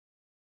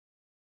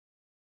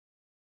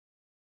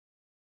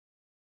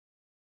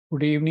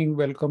Good evening.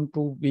 Welcome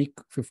to week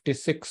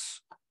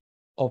 56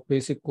 of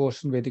Basic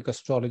Course in Vedic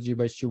Astrology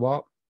by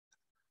SIVA,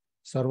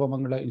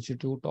 Sarvamangala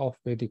Institute of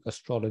Vedic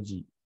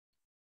Astrology.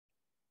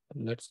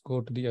 Let's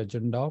go to the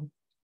agenda.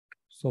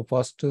 So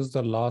first is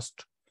the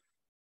last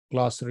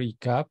class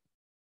recap,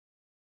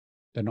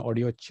 then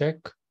audio check,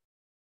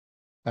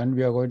 and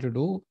we are going to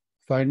do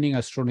Finding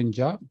Astro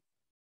Ninja,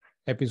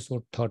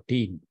 episode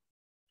 13.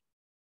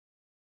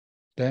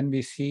 Then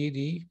we see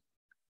the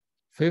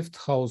fifth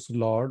house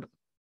lord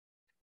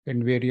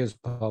in various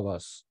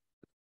bhavas.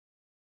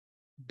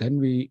 Then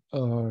we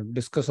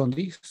discuss on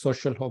the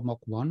social homework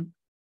 1,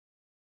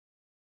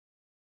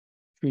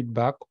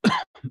 feedback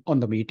on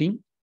the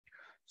meeting,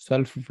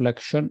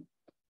 self-reflection,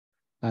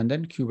 and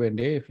then Q&A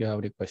if you have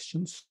any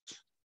questions.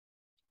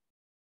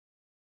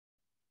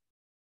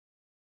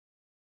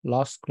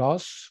 Last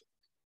class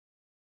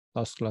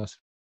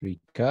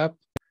recap,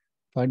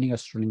 Finding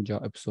Astro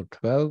Ninja episode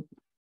 12.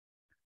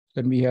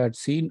 Then we had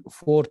seen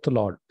fourth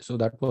lord, so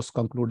that was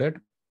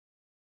concluded.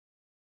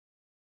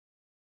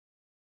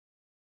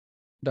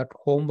 That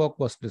homework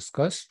was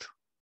discussed.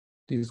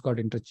 These got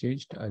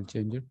interchanged. I'll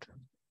change it.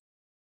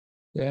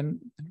 Then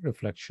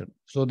reflection.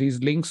 So these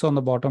links on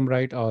the bottom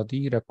right are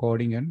the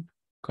recording and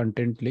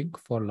content link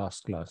for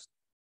last class.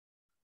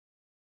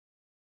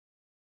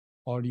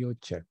 Audio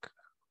check.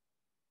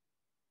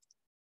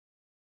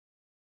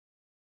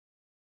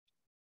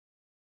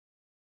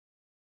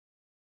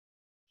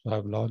 So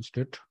I've launched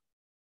it.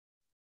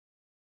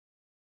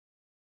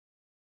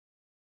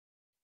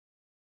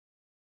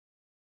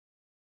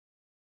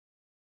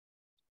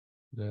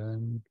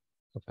 Then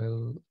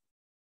Kapil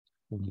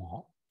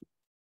Uma.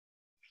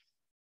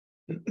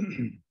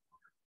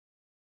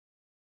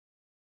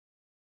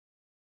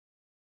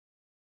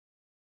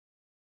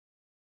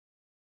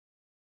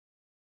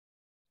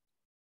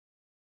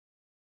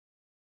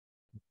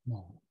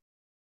 No.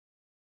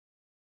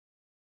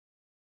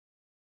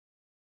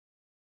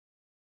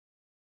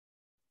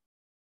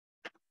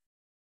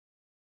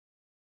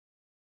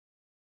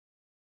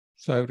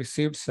 So I've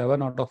received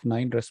 7 out of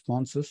 9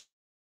 responses.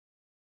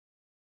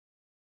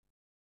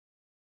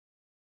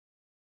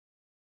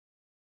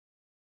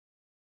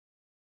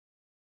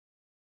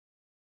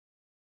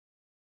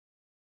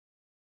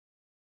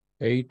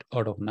 Eight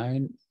out of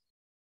 9.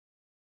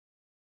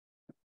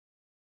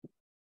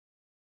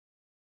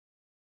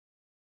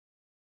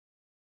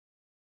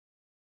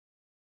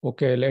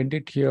 Okay, I'll end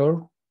it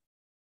here.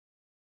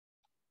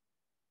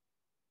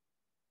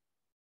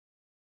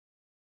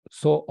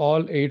 So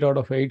all 8 out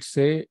of 8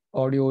 say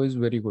audio is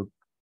very good.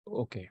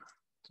 Okay,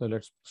 so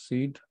let's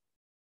proceed.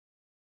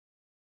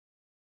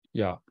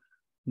 Yeah,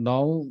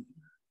 now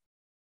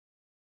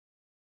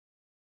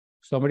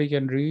somebody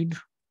can read.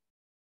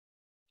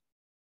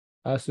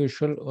 As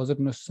usual, was it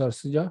Ms.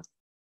 Sarsija?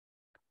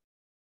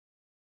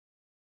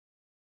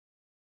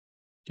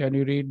 Can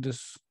you read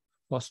this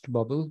first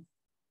bubble?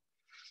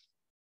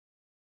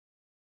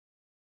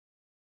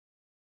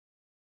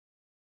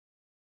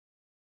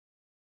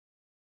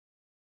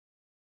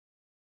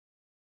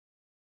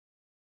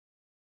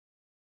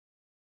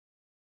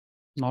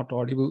 Not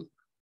audible.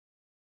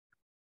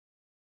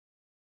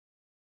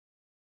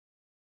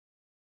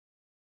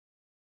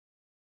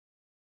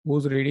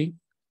 Who's reading?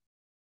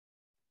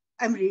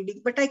 I'm reading,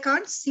 but I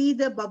can't see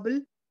the bubble.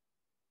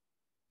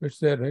 It's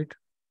there, right?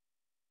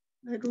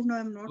 I don't know.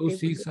 I'm not Two able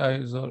C's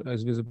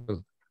is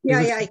visible. Yeah,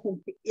 I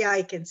can see. Yeah,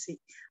 I can see.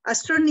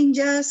 Astro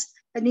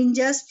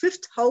Ninja's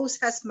fifth house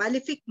has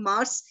malefic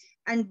Mars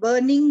and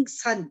burning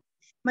sun.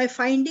 My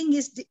finding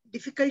is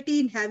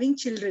difficulty in having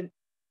children.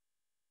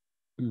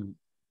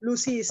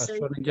 Lucy is Astro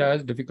saying. Ninja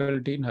has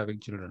difficulty in having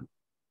children.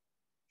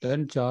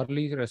 Then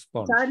Charlie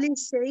responds. Charlie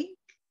is saying,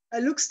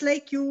 looks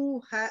like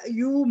you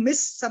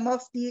missed some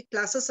of the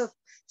classes of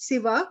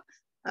SIVA.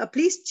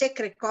 Please check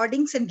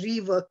recordings and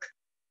rework.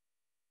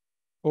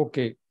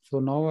 Okay,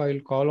 so now I'll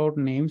call out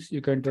names.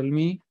 You can tell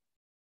me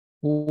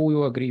who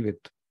you agree with.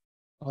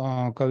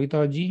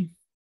 Kavita ji.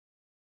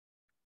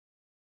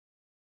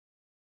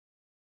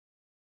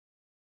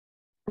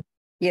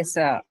 Yes,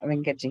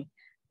 Venkat ji.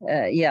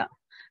 Yeah.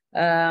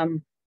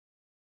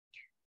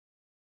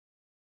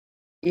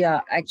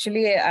 Yeah,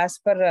 actually, as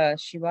per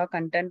Shiva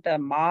content,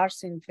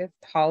 Mars in 5th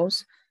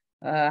house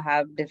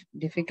have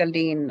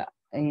difficulty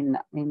in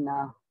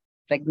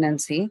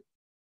pregnancy.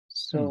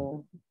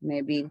 So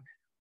maybe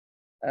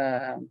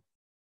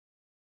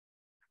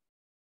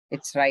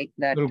it's right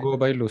that we'll go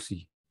by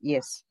Lucy.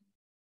 Yes.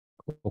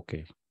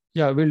 Okay.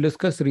 Yeah, we'll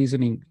discuss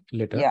reasoning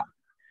later. Yeah.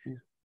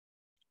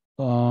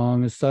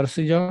 Ms.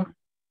 Sarsija?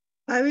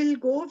 I will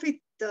go with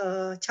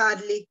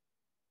Charlie.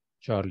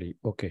 Charlie,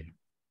 okay.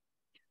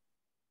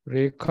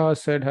 Rekha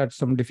said had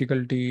some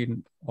difficulty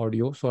in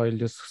audio, so I'll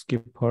just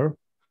skip her.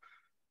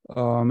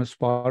 Ms.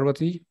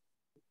 Parvati?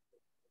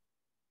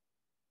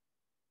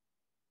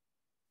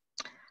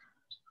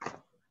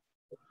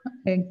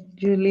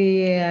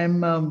 Actually,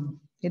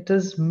 it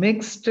is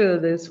mixed,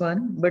 this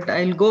one, but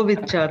I'll go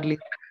with Charlie.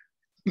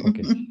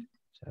 Okay,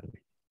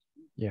 Charlie.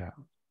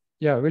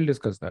 Yeah, we'll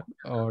discuss that.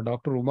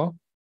 Dr. Uma?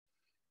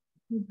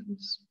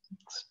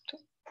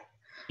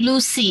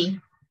 Lucy.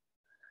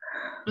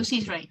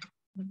 Lucy's right.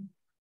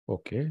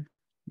 Okay.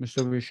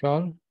 Mr.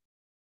 Vishal?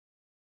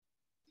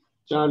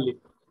 Charlie.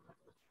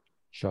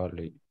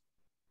 Charlie.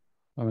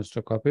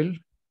 Mr. Kapil?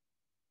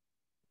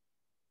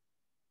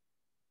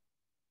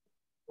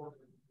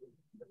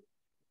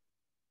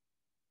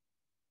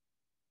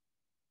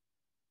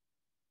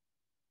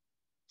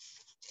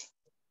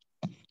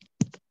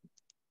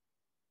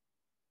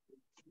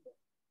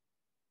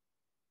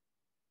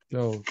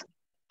 So,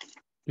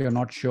 you're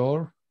not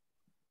sure?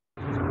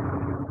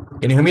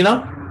 Can you hear me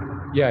now?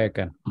 Yeah, I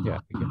can. Yeah,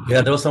 I can.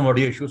 Yeah, there was some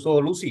audio issue. So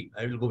Lucy,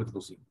 I will go with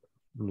Lucy.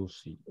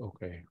 Lucy,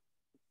 okay.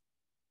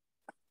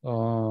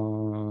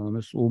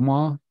 Miss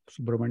Uma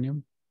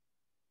Subramaniam?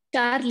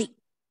 Charlie.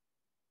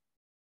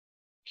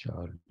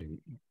 Charlie.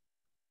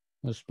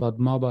 Miss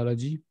Padma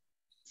Balaji?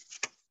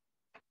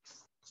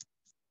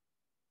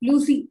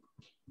 Lucy.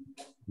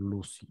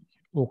 Lucy.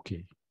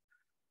 Okay.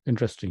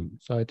 Interesting.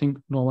 So I think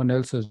no one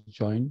else has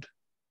joined.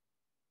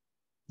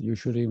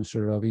 Usually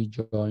Mr. Ravi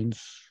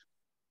joins.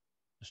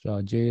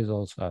 Mr. Ajay is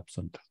also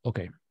absent.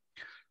 Okay.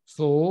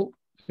 So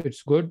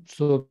it's good.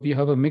 So we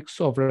have a mix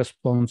of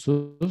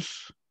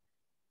responses.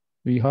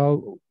 We have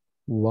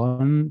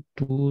 1,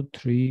 2,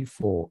 3,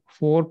 4.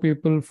 4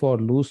 people for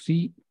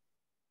Lucy.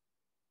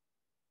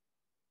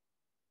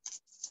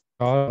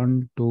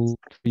 1, 2,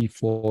 3,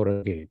 4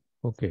 again.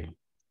 Okay.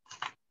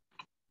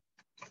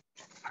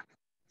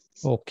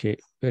 Okay,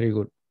 very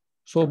good.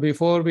 So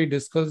before we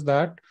discuss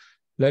that,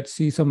 let's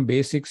see some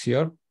basics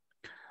here.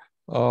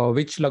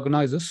 Which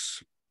Lagna is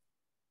this?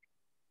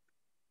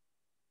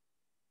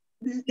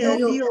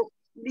 Leo.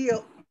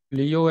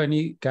 Leo,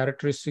 any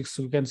characteristics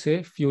we can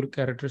say? Few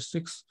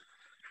characteristics.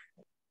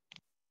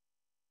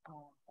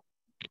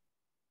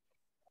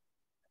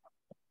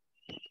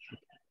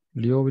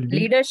 Leo will be?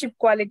 Leadership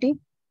quality.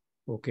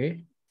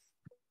 Okay.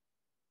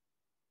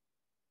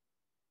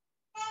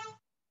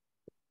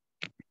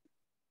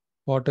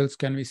 What else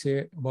can we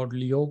say about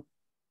Leo?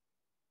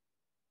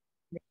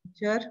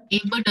 Sure.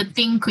 Able to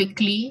think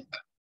quickly.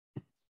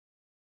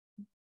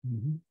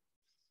 Mm-hmm.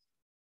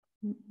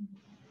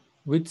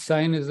 Which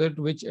sign is it?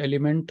 Which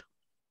element?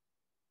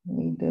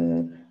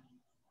 Either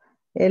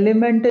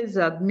element is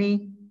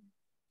Agni.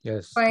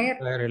 Yes. Fire.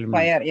 Element.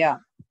 Fire, yeah.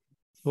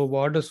 So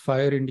what does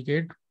fire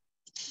indicate?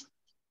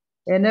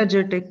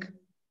 Energetic.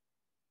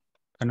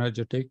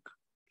 Energetic.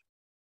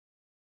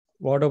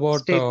 What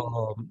about,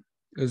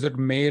 is it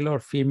male or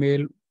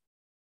female?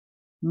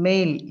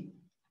 Male.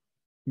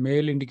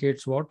 Male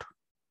indicates what?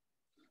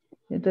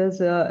 It is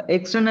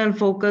external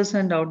focus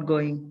and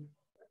outgoing.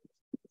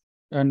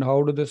 And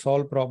how do they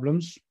solve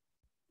problems?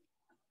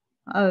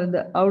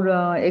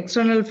 Our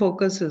external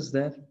focus is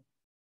there.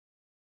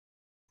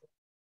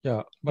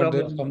 Yeah, but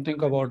there's Problem.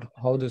 something about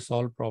how they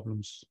solve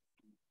problems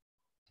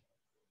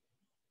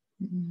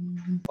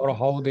Mm-hmm. or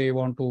how they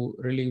want to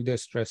relieve their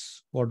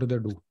stress. What do they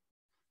do?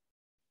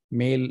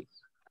 Male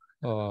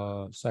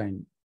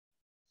sign.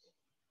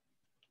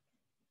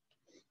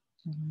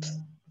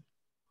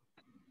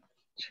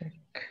 Check.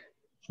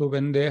 So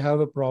when they have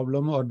a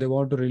problem or they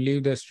want to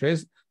relieve their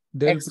stress,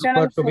 they'll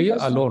External prefer to be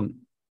focus. alone.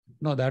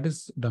 No, that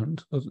is done.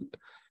 So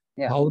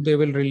Yeah. how they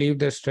will relieve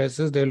their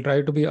stresses, they'll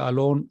try to be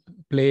alone,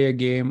 play a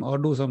game or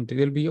do something.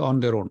 They'll be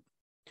on their own.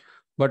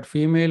 But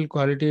female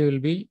quality will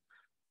be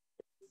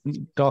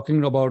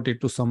talking about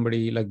it to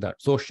somebody like that,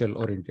 social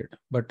oriented.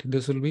 But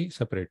this will be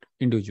separate,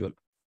 individual.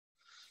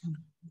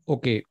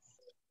 Okay.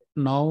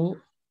 Now,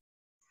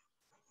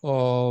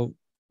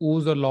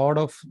 who's the lord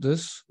of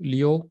this?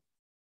 Leo?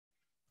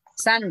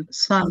 Sun.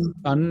 Sun.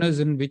 Sun is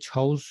in which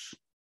house?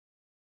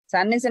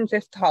 Sun is in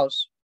 5th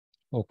house.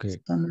 Okay.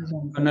 Sun is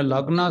on When a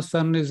Lagna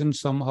sun is in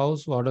some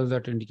house, what does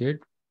that indicate?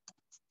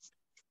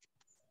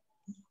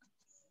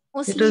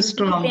 It is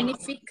strong.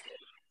 Benefic.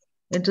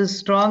 It is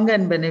strong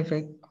and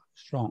benefic.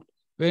 Strong.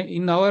 When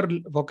in our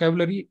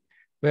vocabulary,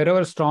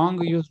 wherever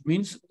strong used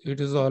means it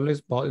is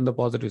always in the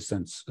positive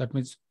sense. That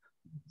means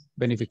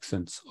benefic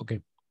sense. Okay.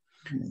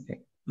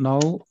 Okay. Now,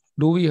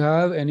 do we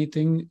have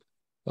anything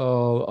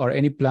or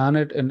any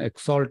planet in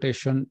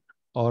exaltation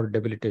or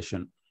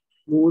debilitation?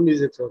 Moon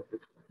is exalted.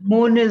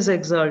 Moon is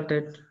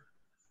exalted.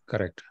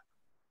 Correct.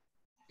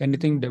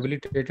 Anything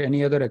debilitated?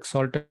 Any other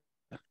exalted?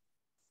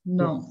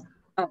 No.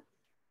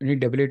 Any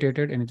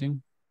debilitated?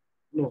 Anything?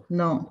 No.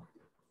 No.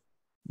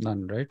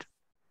 None, right?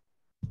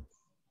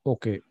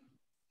 Okay.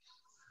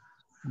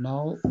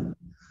 Now,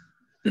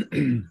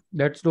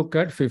 let's look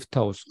at 5th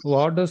house.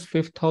 What does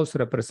 5th house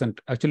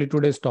represent? Actually,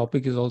 today's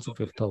topic is also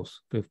 5th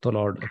house, 5th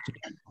lord,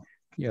 actually.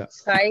 Yeah.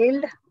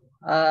 Child.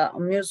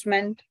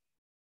 Amusement.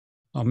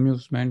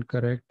 Amusement,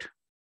 correct.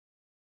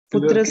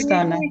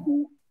 Putrasthana.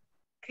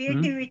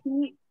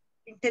 Creativity,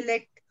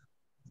 intellect.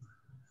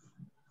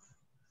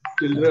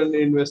 Children,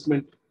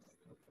 investment.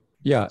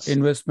 Yeah,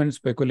 investment,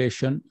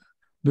 speculation.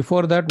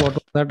 Before that, what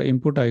was that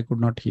input? I could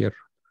not hear.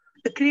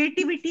 The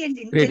creativity and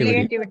intellect.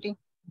 Creativity.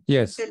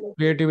 Yes, Intellect.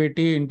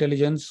 creativity,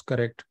 intelligence,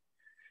 correct.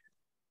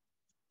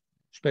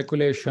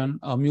 Speculation,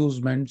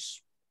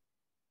 amusements,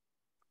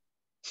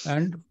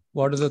 and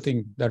What is the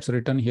thing that's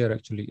written here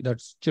actually?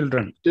 That's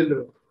children.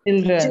 Children.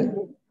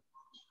 Children.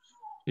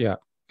 Yeah.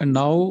 And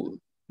now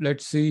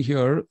let's see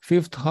here.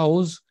 Fifth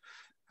house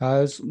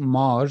has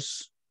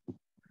Mars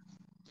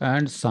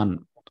and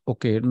Sun.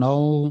 Okay.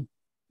 Now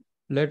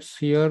let's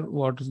hear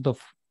what is the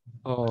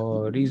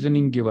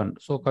reasoning given.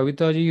 So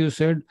Kavita ji, you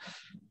said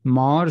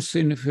Mars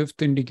in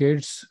fifth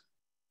indicates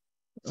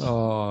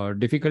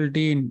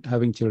difficulty in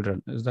having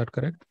children. Is that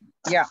correct?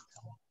 Yeah.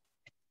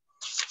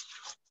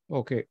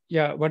 Okay.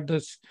 Yeah. But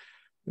this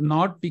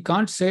we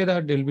can't say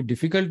that there will be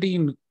difficulty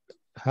in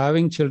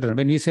having children.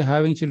 When we say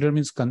having children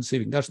means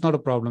conceiving, that's not a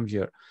problem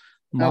here.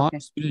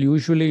 Mars will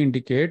usually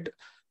indicate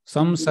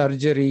some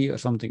surgery or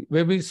something.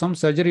 Maybe some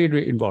surgery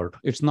will be involved.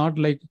 It's not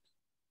like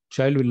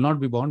child will not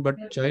be born, but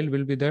child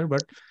will be there.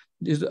 But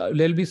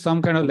there'll be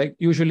some kind of like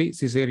usually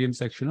cesarean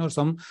section or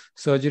some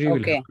surgery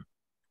will happen.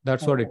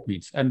 That's what it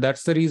means. And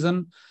that's the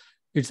reason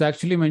it's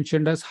actually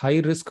mentioned as high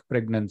risk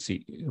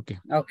pregnancy. Okay.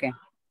 Okay.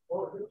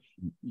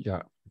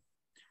 Yeah.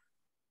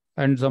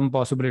 And some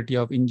possibility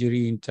of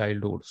injury in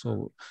childhood.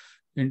 So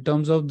in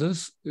terms of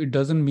this, it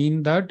doesn't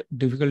mean that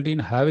difficulty in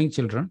having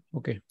children.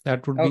 Okay.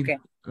 That would be a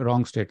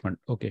wrong statement.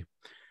 Okay.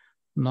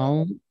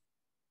 Now,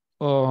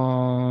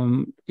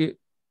 those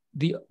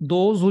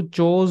who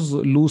chose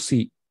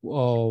Lucy,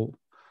 do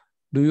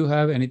you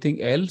have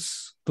anything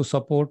else to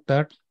support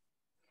that?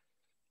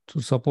 To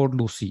support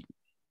Lucy?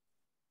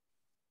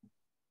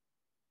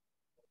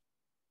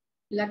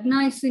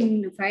 Lagna is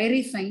in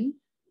fiery sign,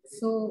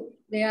 so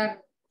they are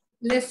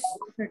less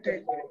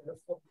fertile.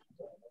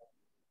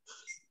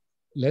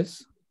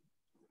 Less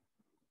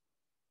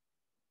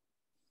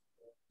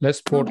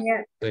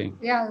fertile.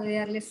 Yeah, they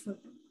are less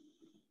fertile.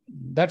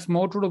 That's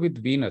more to do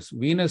with Venus.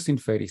 Venus in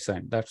fairy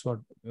sign. That's what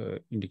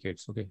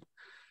indicates. Okay.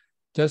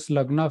 Just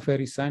Lagna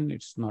fairy sign,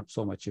 it's not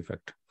so much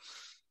effect.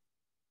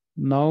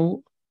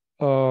 Now,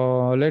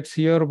 let's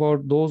hear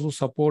about those who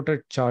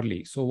supported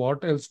Charlie. So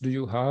what else do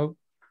you have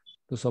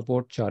to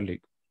support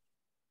Charlie?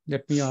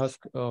 Let me ask,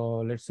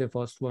 let's say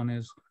first one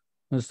is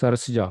Ms.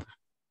 Sarasija.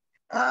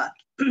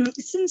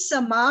 Since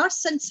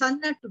Mars and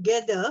Sun are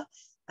together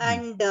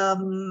and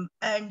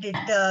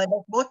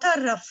both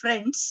are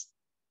friends,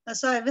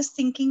 so I was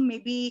thinking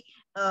maybe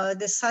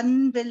the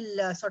Sun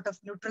will sort of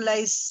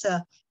neutralize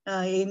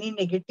any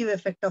negative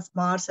effect of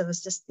Mars. I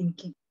was just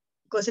thinking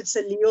because it's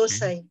a Leo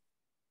sign.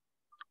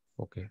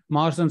 Okay.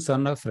 Mars and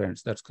Sun are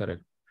friends. That's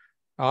correct.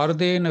 Are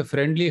they in a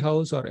friendly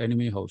house or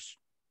enemy house?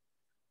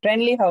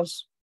 Friendly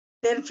house.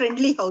 They're in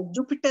friendly house,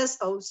 Jupiter's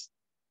house.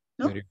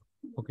 No? Very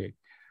good. Okay.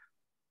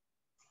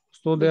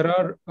 So there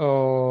are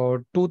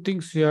two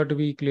things here to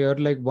be clear.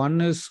 Like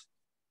one is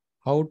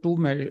how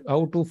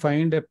to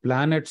find a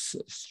planet's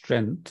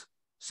strength.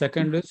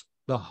 Second is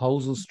the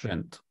house's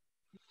strength.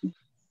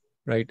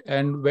 Right.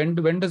 And when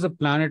does a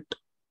planet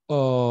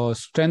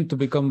strength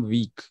become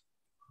weak?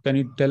 Can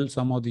you tell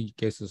some of the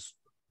cases?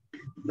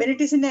 When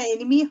it is in an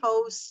enemy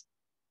house.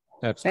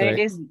 That's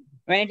correct.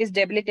 When it is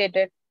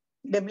debilitated.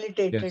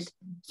 Debilitated. Yes.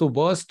 So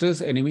worst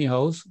is enemy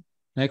house.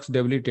 Next,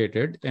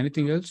 debilitated.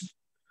 Anything else?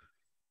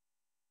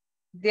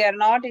 They are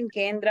not in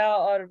Kendra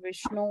or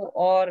Vishnu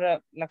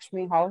or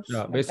Lakshmi house.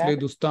 Yeah, basically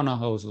Dustana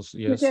houses.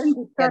 Yes.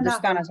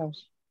 Dustana's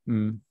house.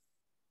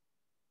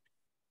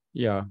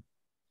 Yeah.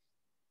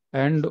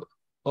 And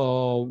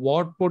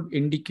what would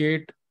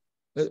indicate?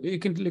 You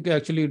can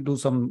actually do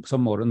some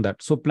more on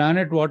that. So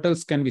planet, what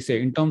else can we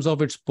say in terms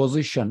of its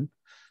position?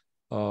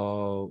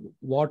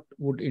 What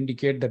would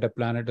indicate that a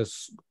planet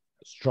is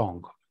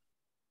strong?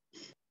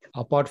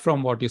 Apart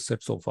from what you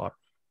said so far.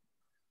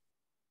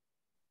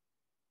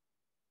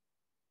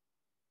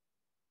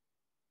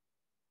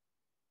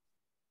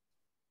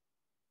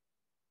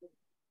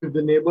 If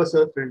the neighbors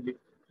are friendly.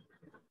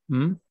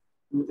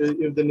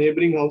 If the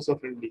neighboring house are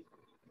friendly.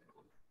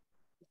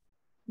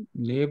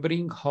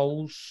 Neighboring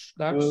house,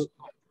 that's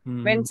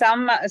when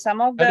some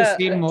of the that is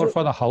seen more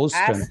for the house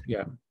strength.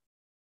 Yeah.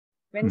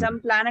 When some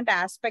planet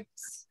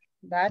aspects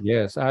that.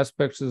 Yes,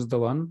 aspects is the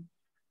one.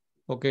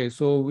 Okay,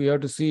 so we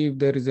have to see if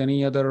there is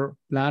any other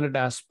planet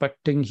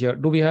aspecting here.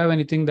 Do we have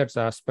anything that's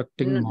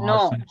aspecting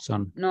Mars and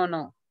Sun?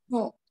 No.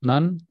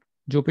 None?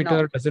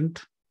 Jupiter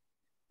doesn't?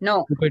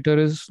 No. Jupiter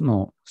is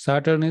no.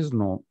 Saturn is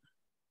no.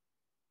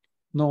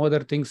 No other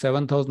thing.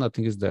 7th house,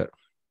 nothing is there.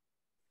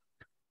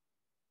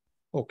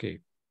 Okay.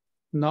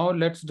 Now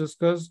let's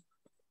discuss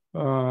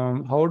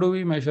how do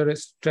we measure a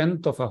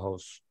strength of a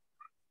house?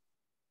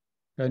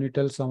 Can you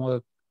tell some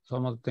of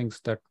the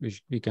things that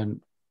we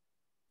can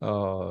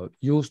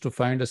use to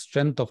find a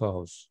strength of a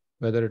house,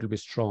 whether it will be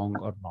strong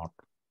or not?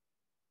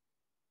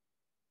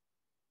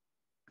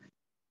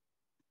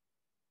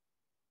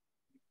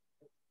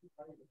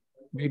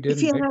 We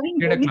did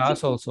a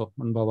class also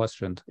on Bhavas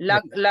strength.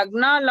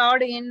 Lagna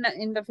Lord in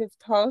the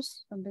 5th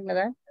house, something like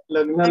that.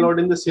 Lagna Lord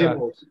in the same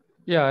house.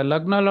 Yeah,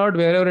 Lagna Lord,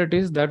 wherever it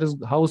is, that is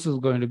house is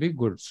going to be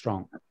good,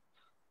 strong.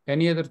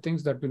 Any other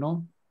things that we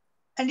know?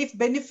 And if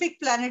benefic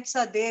planets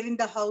are there in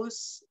the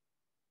house.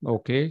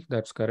 Okay,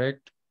 that's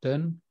correct.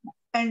 Then?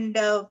 And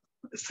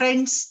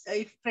friends,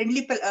 if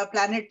friendly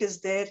planet is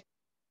there.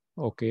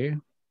 Okay.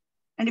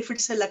 And if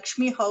it's a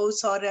Lakshmi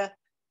house or a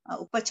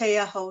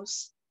Upachaya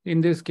house,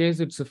 In this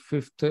case, it's a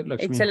fifth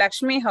Lakshmi. It's a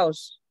Lakshmi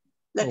house.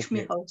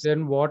 Lakshmi Okay. house.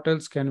 Then what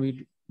else can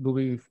we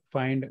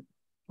find?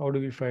 How do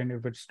we find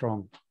if it's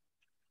strong?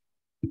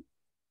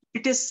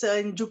 It is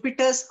in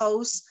Jupiter's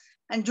house,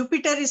 and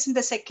Jupiter is in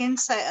the second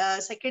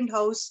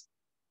house.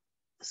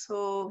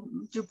 So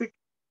Jupiter,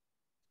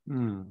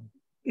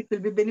 it will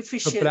be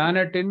beneficial. So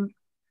planet in,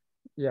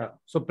 yeah.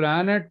 So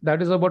planet,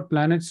 that is about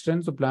planet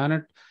strength. So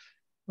planet,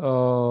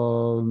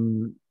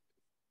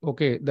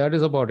 okay, that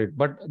is about it.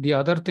 But the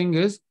other thing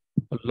is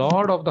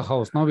Lord of the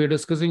house. Now we are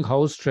discussing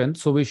house strength.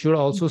 So we should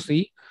also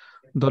see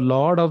the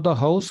Lord of the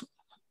house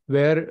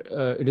where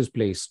it is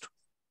placed.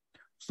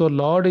 So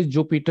Lord is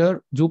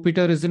Jupiter.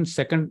 Jupiter is in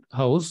second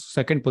house,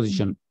 second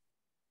position.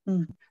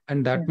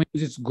 And that means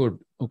it's good.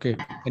 Okay.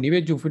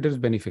 Anyway, Jupiter is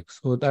benefic.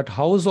 So that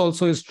house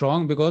also is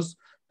strong because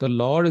the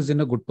Lord is in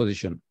a good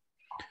position.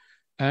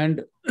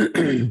 And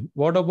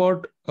what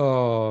about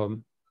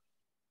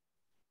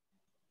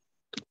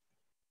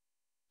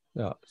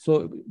yeah,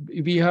 so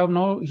we have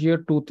now here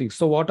two things.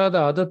 So what are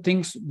the other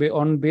things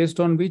based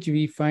on which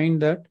we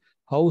find that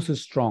house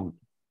is strong?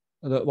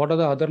 What are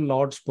the other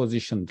Lord's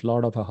positions,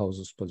 Lord of a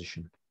house's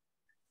position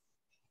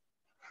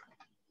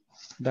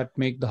that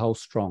make the house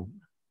strong?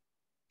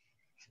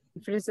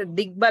 If it is a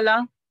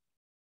Digbala.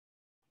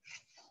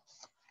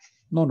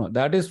 No,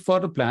 that is for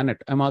the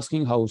planet. I'm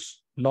asking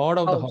house, Lord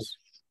of the house.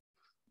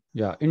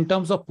 Yeah, in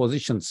terms of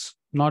positions,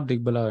 not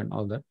Digbala and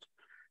all that.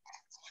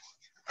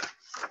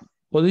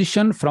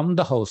 Position from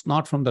the house,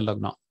 not from the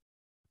Lagna.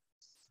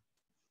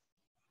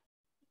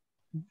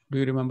 Do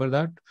you remember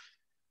that?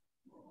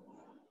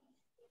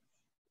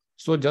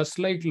 So just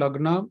like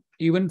Lagna,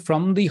 even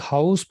from the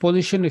house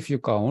position, if you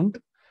count,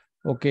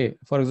 okay,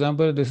 for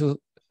example, this is,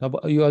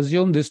 you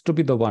assume this to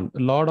be the one.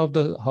 Lord of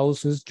the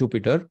house is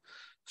Jupiter.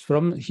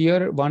 From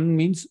here, one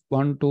means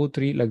 1, 2,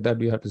 3, like that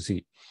we have to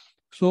see.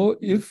 So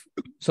if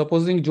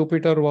supposing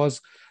Jupiter was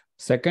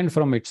second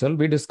from itself,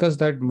 we discussed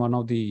that in one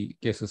of the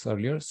cases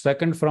earlier,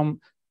 second from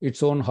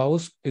its own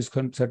house is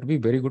said to be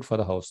very good for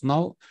the house.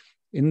 Now,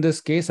 in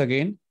this case,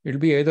 again, it will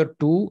be either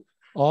 2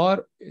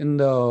 or in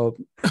the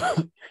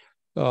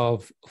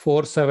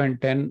 4, 7,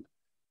 10,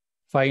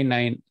 5,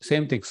 9,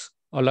 same things,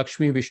 or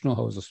Lakshmi Vishnu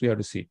houses, we have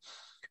to see.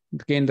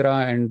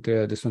 Kendra and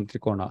this one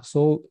Trikona.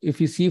 So if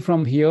you see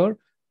from here,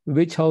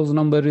 which house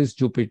number is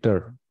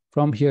Jupiter?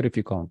 From here, if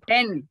you count.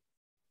 10.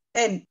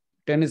 10.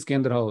 10 is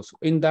Kendra house.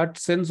 In that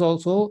sense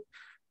also,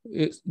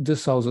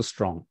 this house is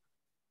strong.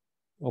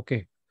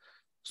 Okay.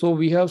 So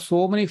we have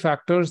so many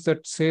factors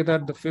that say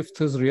that the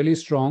fifth is really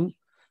strong.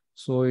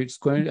 So it's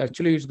going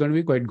to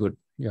be quite good.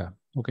 Yeah.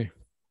 Okay.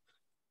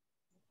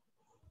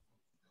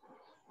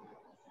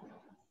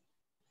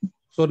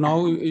 So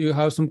now you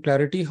have some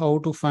clarity how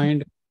to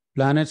find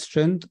planet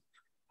strength,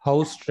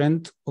 house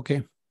strength.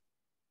 Okay.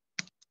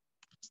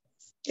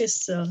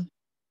 Yes, sir.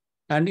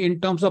 And in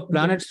terms of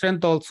planet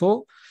strength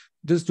also,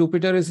 this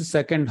Jupiter is the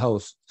second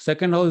house.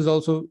 Second house is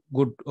also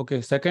good. Okay.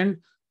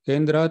 Second,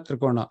 Kendra,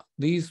 Trikona.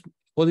 These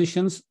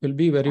positions will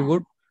be very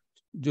good.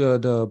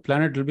 The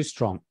planet will be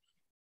strong.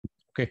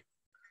 Okay.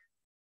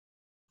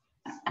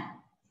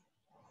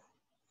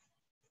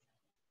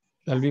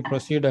 Shall we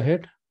proceed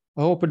ahead?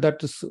 I hope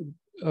that is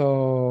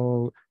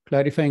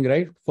clarifying,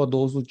 right? For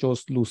those who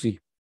chose Lucy.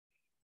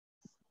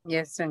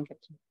 Yes, Sanket.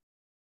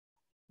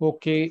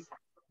 Okay.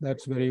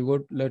 That's very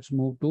good. Let's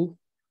move to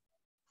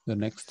the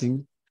next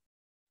thing.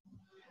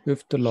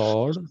 Fifth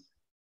Lord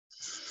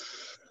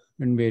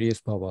in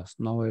various bhavas.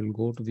 Now I'll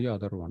go to the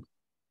other one.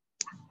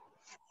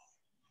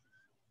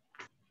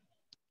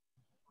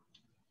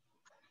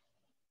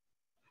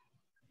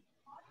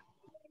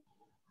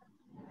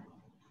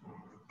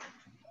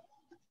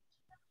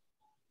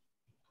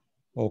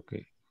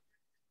 Okay.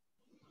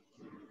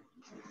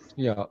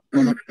 Yeah.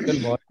 One of you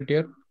can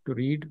volunteer to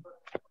read.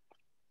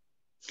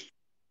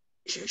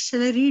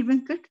 Shall I read,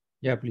 Venkat?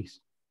 Yeah,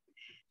 please.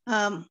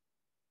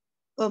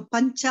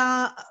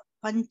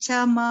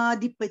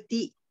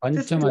 Panchamadipati.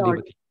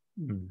 Panchamadipati.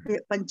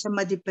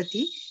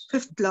 Panchamadipati,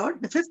 fifth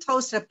lord. The fifth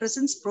house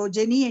represents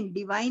progeny and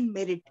divine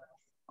merit.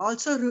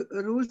 Also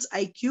rules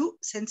IQ,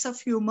 sense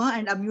of humor,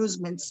 and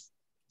amusements.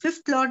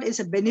 Fifth lord is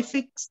a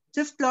benefic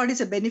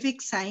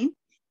sign.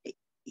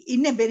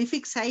 In a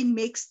benefic sign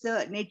makes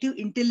the native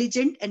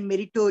intelligent and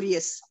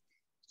meritorious.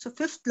 So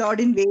fifth lord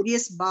in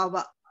various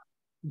bhava.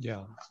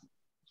 Yeah.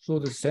 So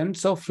the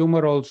sense of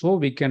humor also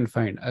we can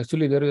find.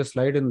 Actually, there is a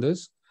slide in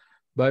this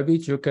by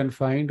which you can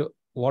find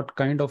what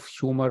kind of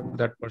humor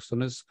that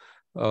person is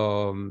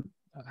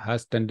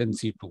has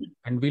tendency to.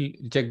 And we'll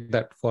check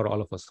that for all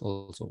of us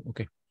also.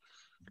 Okay.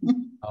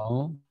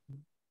 Now,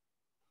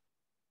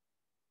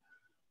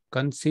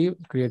 conceive,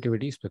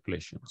 creativity,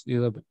 speculations. These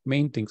are the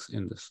main things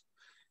in this.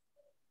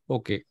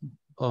 Okay.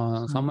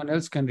 Someone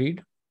else can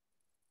read.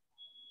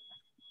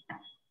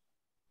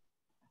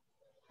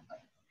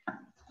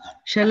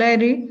 Shall I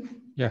read?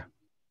 Yeah.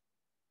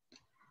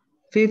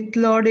 Fifth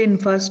Lord in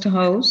first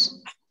house.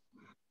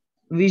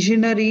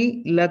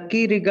 Visionary,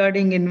 lucky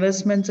regarding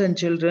investments and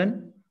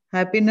children.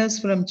 Happiness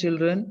from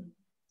children.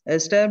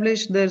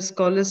 establish their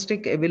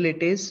scholastic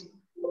abilities,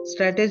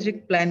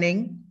 strategic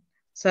planning,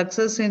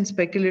 success in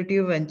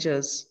speculative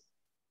ventures.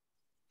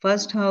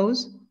 First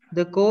house,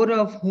 the core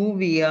of who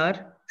we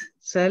are,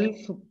 self,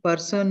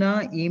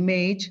 persona,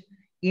 image,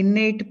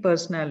 innate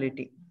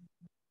personality.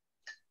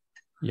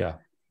 Yeah.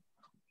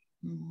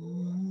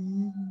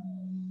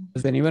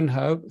 Does anyone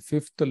have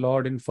fifth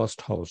lord in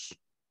first house?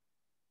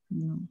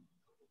 No.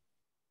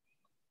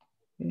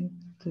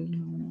 Fifth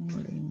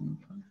lord in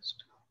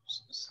first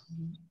house.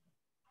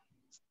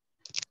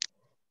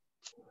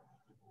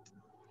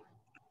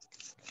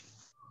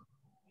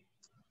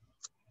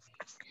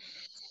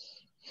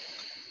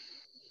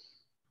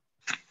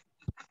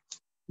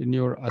 In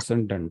your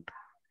ascendant.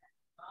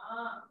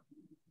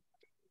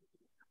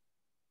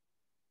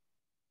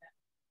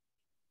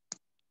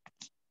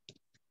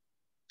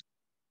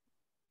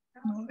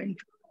 Oh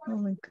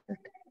my God.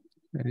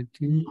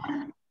 Anything?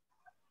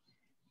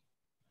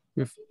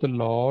 Fifth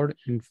lord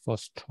in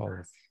first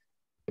house.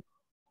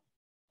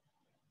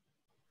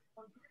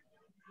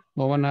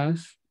 No one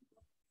has?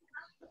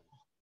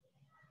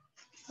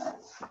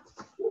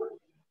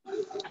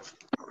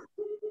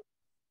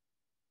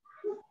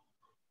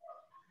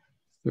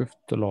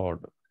 Fifth lord.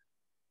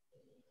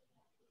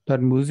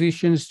 That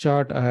musician's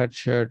chart I had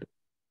shared.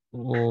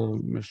 Oh,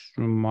 Mr.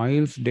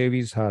 Miles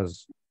Davis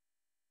has.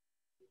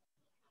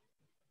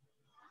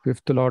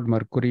 Fifth lord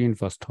Mercury in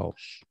first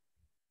house.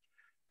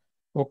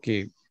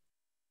 Okay.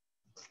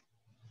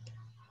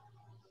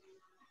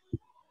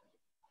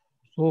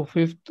 So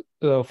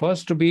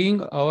first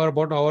being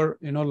about our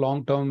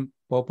long-term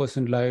purpose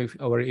in life,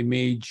 our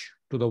image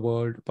to the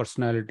world,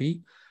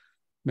 personality.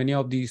 Many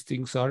of these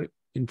things are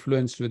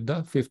influenced with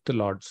the fifth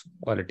lord's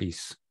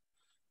qualities,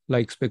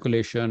 like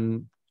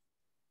speculation,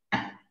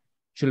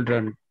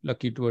 children,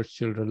 lucky towards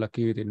children,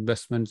 lucky with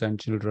investments and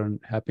children,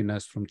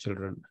 happiness from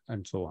children,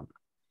 and so on.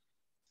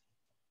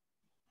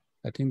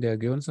 I think they are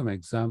given some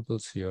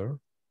examples here.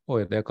 Oh,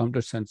 yeah, they come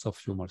to sense of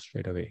humor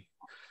straight away.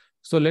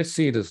 So let's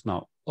see this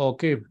now.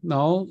 Okay,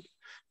 now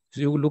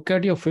you look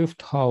at your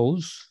fifth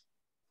house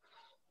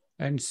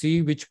and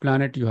see which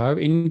planet you have.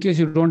 In case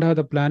you don't have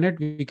the planet,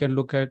 we can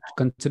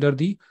consider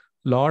the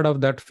lord of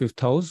that fifth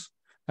house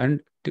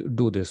and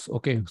do this.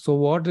 Okay, so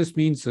what this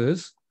means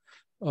is,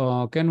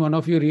 can one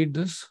of you read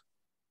this?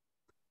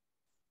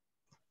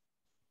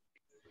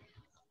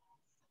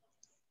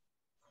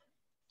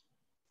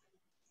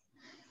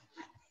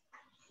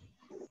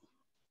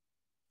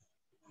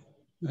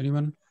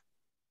 Anyone?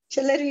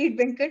 Shall I read,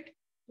 Venkat?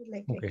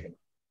 Okay.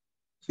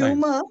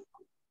 Humor,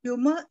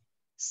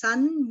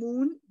 Sun,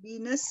 Moon,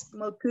 Venus,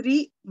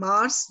 Mercury,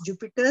 Mars,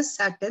 Jupiter,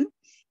 Saturn.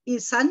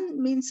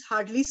 Sun means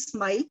hardly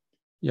smile.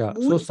 Yeah,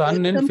 Moon, so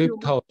Sun in fifth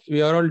humor. house.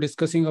 We are all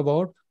discussing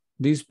about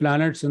these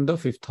planets in the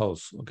fifth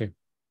house. Okay.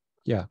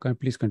 Yeah,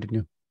 please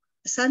continue.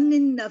 Sun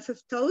in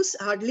fifth house,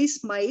 hardly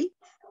smile.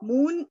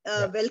 Moon,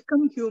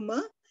 welcome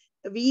humor.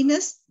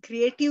 Venus,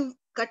 creative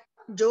cut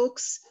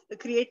jokes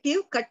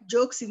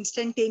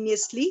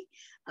instantaneously.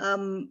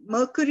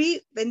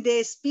 Mercury, when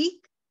they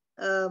speak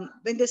are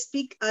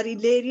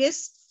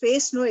hilarious,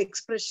 face no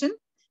expression.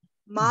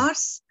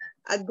 Mars,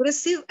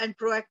 aggressive and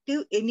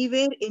proactive,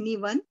 anywhere,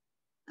 anyone.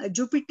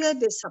 Jupiter,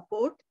 they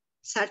support.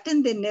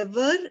 Saturn, they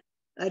never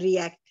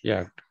react.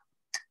 Yeah.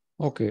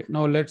 Okay,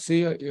 now let's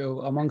see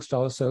amongst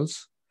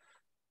ourselves.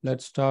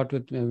 Let's start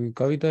with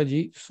Kavita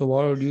ji. So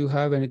what do you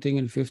have anything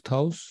in fifth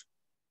house?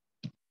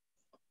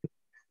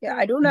 Yeah,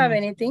 I don't have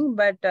anything,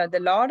 but the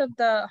lord of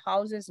the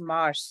house is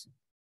Mars.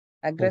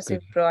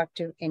 Aggressive,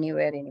 proactive,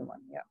 anywhere,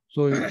 anyone. Yeah.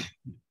 So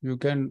you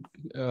can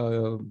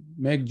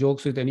make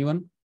jokes with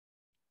anyone?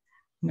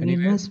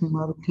 Venus,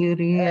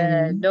 Mercury,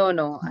 and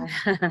no.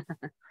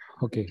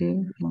 Okay.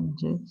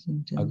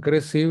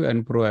 Aggressive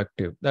and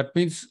proactive. That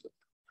means,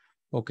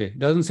 okay,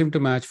 doesn't seem to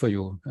match for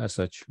you as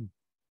such.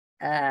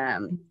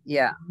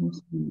 Yeah,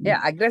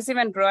 aggressive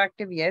and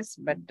proactive, yes,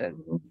 but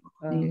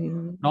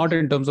not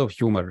in terms of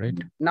humor, right?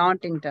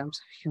 Not in terms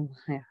of humor.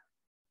 Yeah.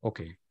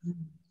 Okay.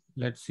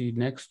 Let's see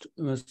next,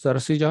 Ms.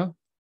 Sarasija.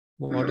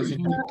 What is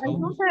it? I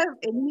don't have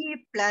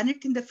any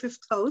planet in the fifth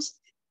house,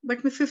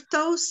 but my fifth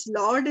house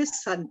lord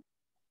is Sun.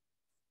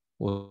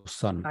 Oh,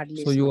 Sun.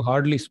 Hardly so you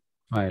hardly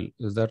smile.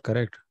 Is that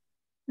correct?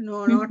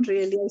 No, not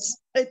really.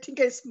 I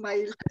think I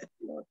smile.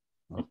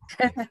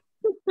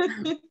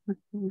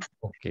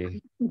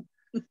 Okay.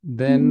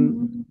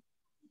 Then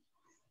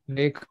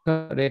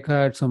Rekha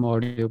had some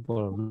audio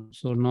problems.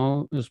 So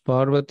now is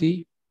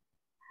Parvati.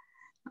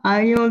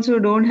 I also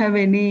don't have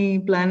any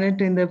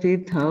planet in the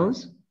fifth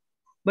house,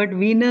 but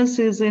Venus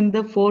is in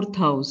the fourth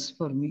house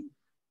for me.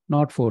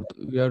 Not fourth.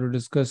 We have to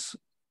discuss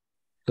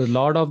the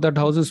lord of that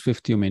house is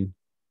fifth, you mean?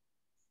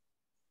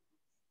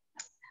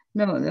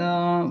 No,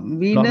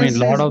 Venus. I mean,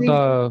 lord of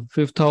the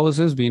fifth house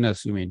is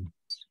Venus, you mean?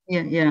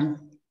 Yeah.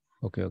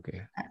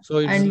 Okay. So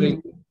it's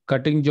like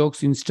cutting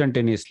jokes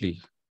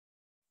instantaneously.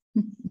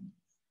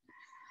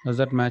 Does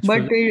that match?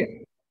 But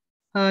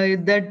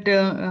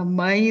in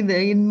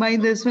my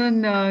this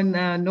one,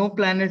 no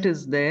planet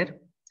is there.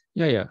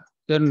 Yeah.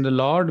 Then the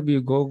Lord, we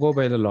go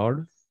by the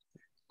Lord.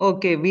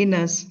 Okay,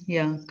 Venus.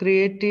 Yeah,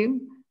 creative,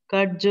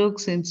 cut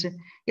jokes instead.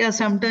 Yeah,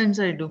 sometimes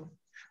I do.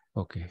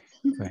 Okay,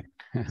 fine.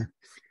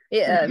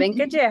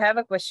 Venkatji, I have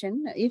a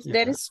question. If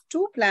there Yeah. is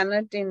 2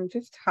 planets in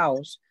 5th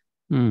house,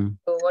 Mm.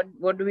 so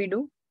what do we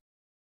do?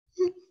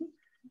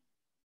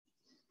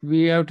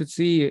 We have to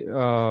see,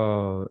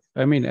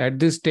 I mean, at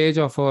this stage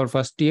of our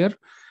first year,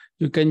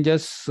 you can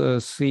just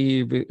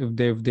see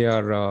if they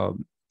are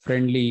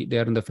friendly, they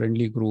are in the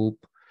friendly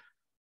group,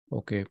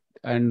 okay,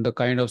 and the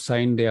kind of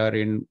sign they are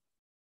in,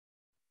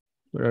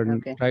 and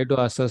Okay. try to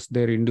assess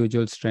their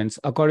individual strengths.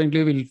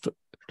 Accordingly, we'll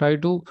try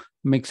to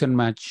mix and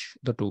match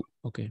the two,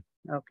 okay.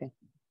 Okay.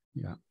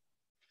 Yeah.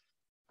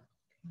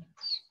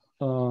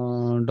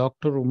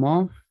 Dr.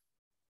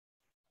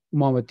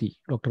 Umavati,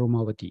 Dr.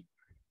 Umavati.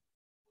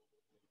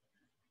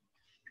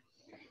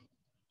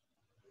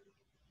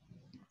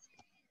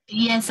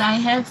 Yes, I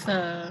have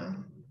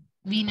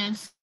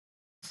Venus.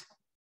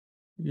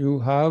 You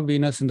have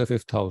Venus in the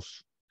 5th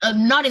house.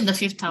 Not in the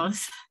 5th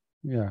house,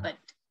 Yeah. but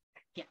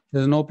yeah.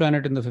 There's no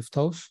planet in the 5th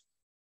house?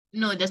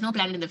 No, there's no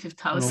planet in the 5th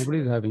house. Nobody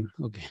is having.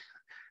 Okay.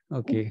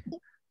 Okay.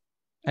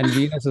 And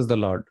Venus is the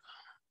Lord.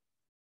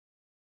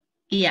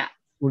 Yeah.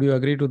 Would you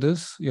agree to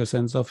this? Your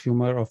sense of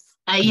humor of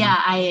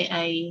Yeah,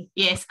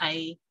 yes,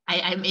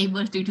 I'm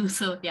able to do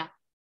so. Yeah.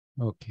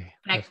 okay.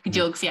 Crack That's nice.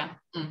 jokes. Yeah.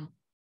 Mm.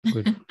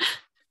 Good.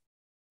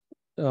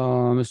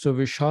 Mr.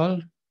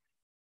 Vishal,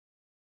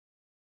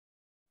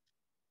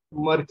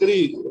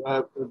 Mercury,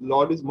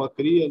 Lord is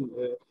Mercury, and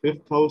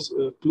 5th house,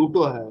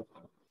 Pluto have.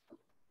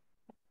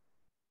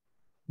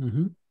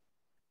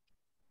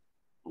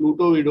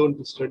 Pluto we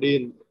don't study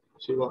in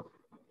Shiva.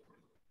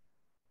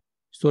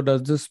 so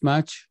does this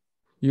match?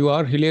 You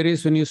are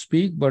hilarious when you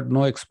speak, but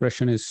no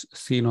expression is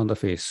seen on the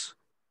face.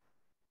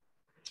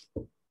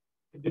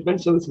 It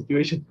depends on the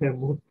situation.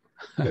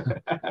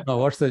 Now,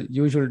 what's the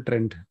usual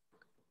trend?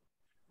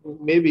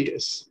 Maybe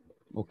yes.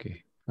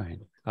 Okay,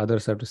 fine.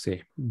 Others have to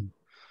say.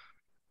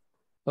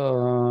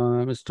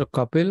 Mr.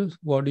 Kapil,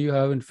 what do you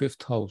have in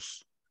 5th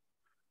house?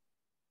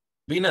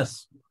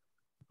 Venus.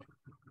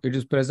 It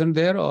is present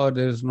there, or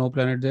there is no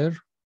planet there?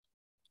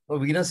 Oh,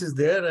 Venus is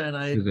there, and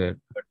I Is there?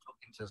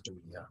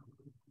 Yeah.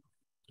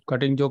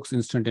 Cutting jokes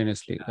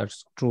instantaneously. Yeah.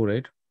 That's true,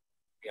 right?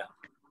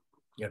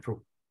 Yeah,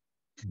 true.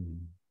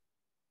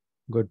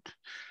 Good.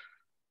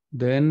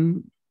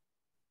 Then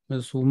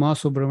Ms. Uma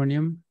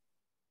Subramaniam.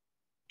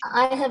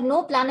 I have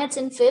no planets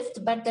in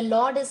 5th, but the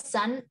Lord is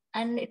Sun,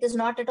 and it is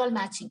not at all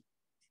matching.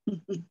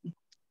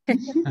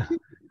 Okay.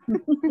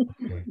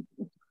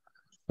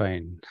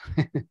 Fine.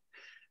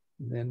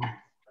 Then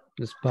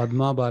Ms.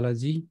 Padma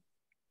Balaji.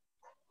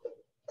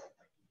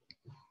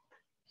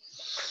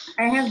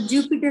 I have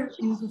Jupiter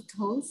in 5th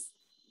house.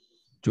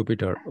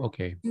 Jupiter.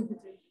 Okay.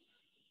 Jupiter.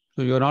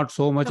 So you're not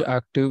so much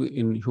active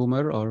in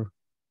humor, or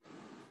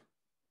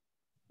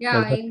Yeah,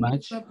 does that I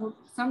match? support.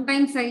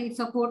 Sometimes I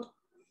support,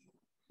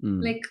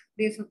 like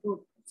they support.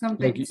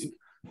 Sometimes. Like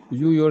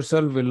you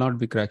yourself will not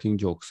be cracking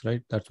jokes,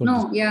 right? That's what.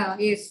 No, yeah,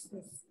 yes.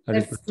 That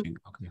is That's the true. thing.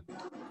 Okay.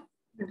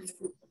 That's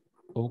true.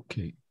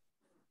 Okay.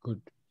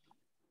 Good.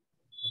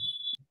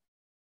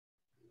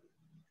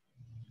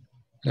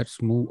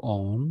 Let's move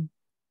on.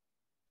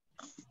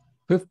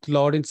 5th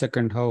Lord in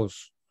 2nd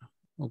house.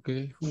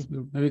 Okay.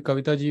 Maybe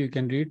Kavita ji, you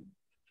can read.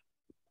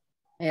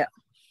 Yeah.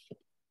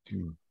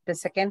 The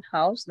 2nd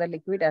house, the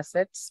liquid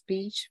assets,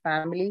 speech,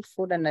 family,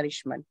 food, and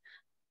nourishment.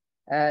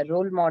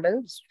 Role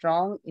model,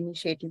 strong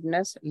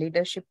initiativeness,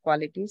 leadership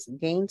qualities,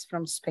 gains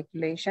from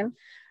speculation,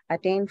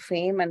 attain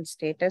fame and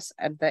status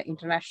at the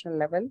international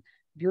level,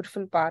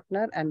 beautiful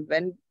partner, and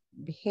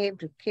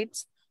well-behaved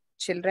kids.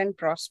 Children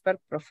prosper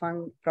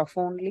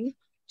profoundly.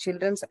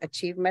 Children's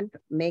achievement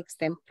makes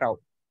them proud.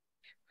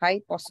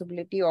 High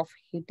possibility of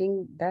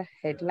hitting the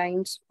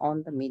headlines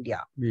on the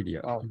media.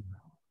 Wow.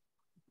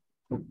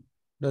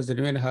 Does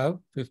anyone have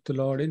 5th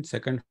Lord in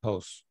 2nd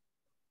house?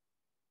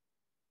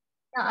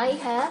 I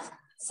have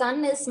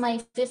Sun is my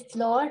 5th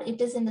Lord. It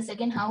is in the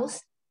 2nd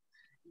house.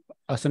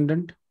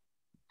 Ascendant?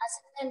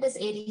 Ascendant is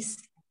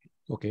Aries.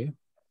 Okay.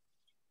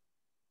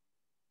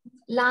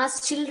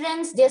 Last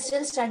children's, they're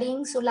still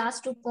studying. So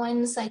last 2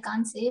 points I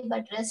can't say,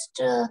 but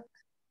rest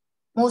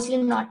mostly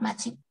not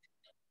matching.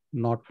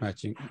 Not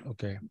matching.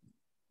 Okay.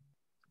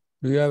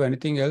 Do you have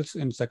anything else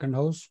in 2nd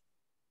house?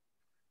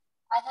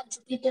 I have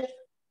Jupiter.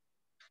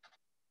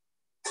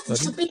 Sorry?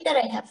 Jupiter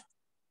I have.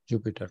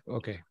 Jupiter.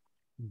 Okay.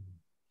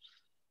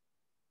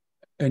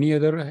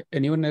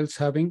 Anyone else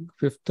having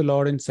 5th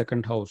Lord in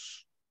 2nd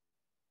house?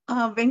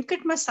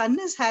 Venkat, my son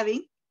is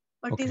having,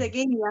 but Okay. he's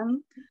again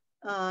young.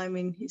 I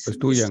mean, he's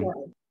too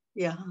young.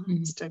 Yeah,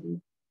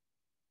 studying.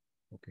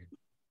 Okay.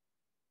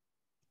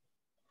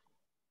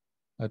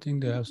 I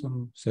think they have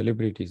some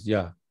celebrities.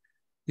 Yeah.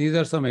 These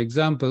are some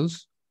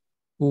examples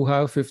who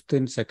have 5th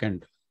in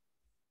 2nd.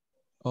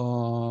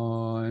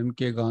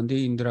 M.K.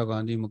 Gandhi, Indira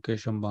Gandhi,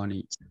 Mukesh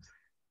Ambani,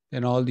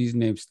 and all these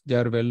names, they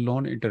are well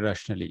known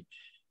internationally,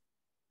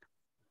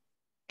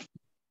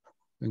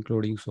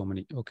 including so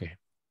many. Okay.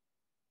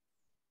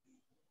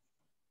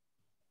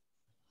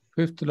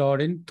 5th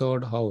Lord in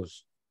 3rd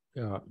house.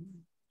 Yeah.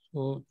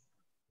 So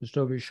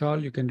Mr.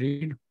 Vishal, you can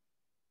read.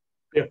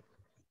 Yeah.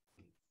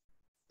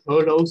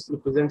 Third house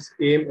represents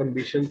aim,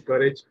 ambition,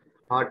 courage,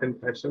 heart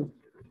and passion,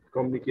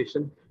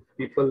 communication,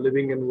 people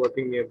living and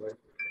working nearby.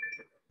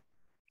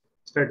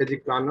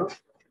 Strategic planner,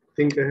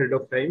 think ahead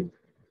of time,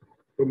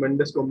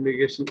 tremendous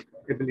communication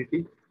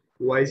ability,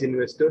 wise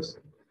investors,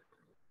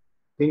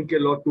 think a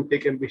lot to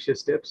take ambitious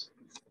steps,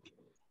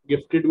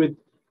 gifted with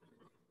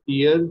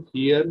ear,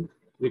 hear,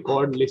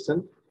 record,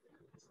 listen,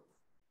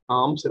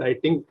 arms,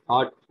 writing,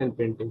 art, and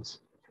paintings.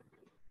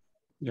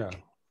 Yeah.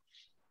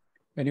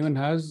 Anyone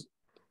has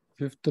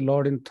fifth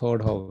lord in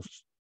third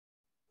house?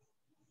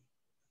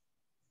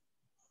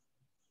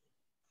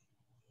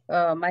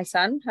 My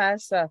son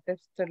has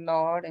fifth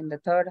lord in the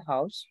third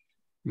house.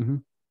 Mm-hmm.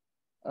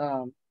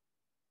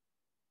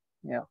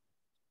 Yeah.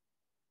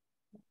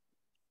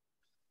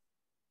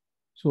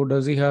 So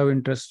does he have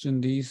interest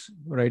in these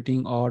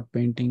writing, art,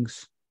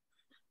 paintings?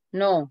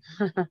 No.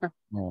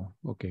 No.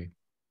 Okay.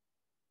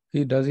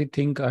 Does he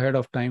think ahead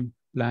of time,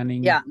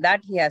 planning? Yeah,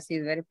 that he has.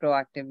 He's very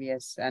proactive.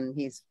 Yes, and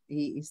his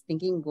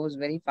thinking goes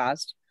very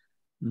fast.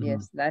 Mm-hmm.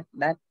 Yes,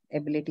 that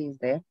ability is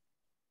there,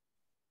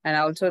 and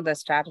also the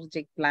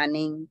strategic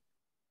planning.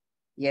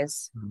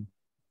 Yes. Mm-hmm.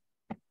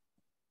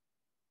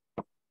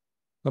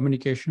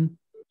 Communication.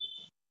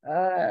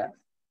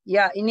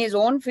 Yeah, in his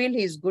own field,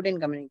 he's good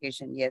in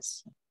communication.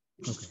 Yes.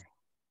 Okay.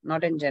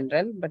 Not in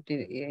general, but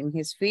in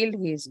his field,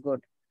 he is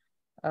good.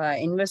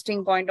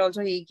 Investing point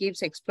also, he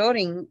keeps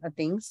exploring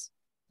things.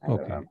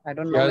 Okay. I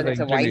don't know whether it's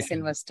a wise inclination.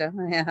 investor.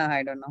 Yeah,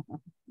 I don't know.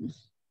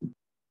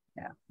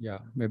 Yeah. Yeah,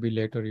 maybe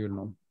later you'll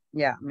know.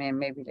 Yeah,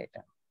 maybe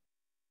later.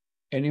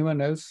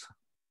 Anyone else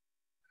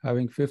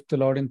having fifth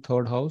lord in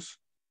third house?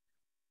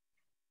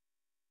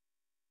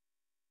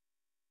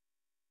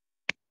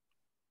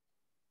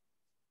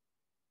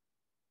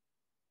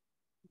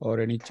 Or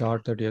any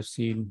chart that you have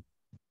seen?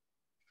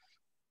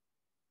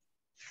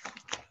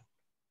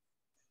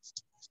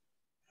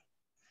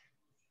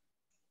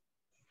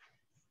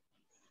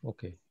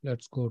 Okay,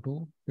 let's go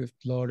to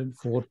fifth lord in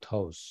fourth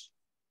house.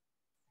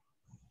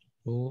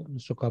 So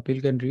Mr.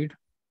 Kapil can read.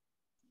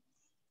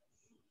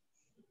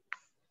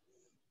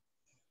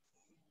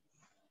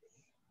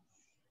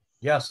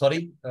 Yeah,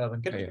 sorry,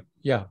 Venkat.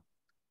 Yeah.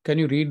 Can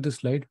you read the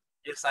slide?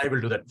 Yes, I will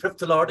do that.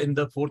 Fifth lord in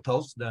the fourth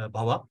house, the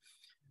Bhava.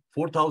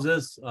 Fourth house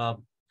is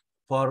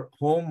for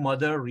home,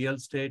 mother, real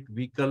estate,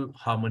 vehicle,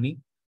 harmony.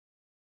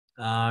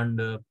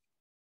 And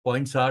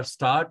points are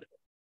start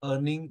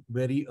earning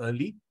very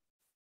early.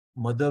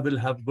 Mother will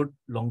have good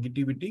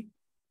longevity,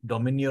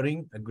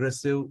 domineering,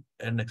 aggressive,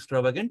 and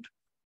extravagant.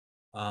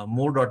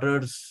 More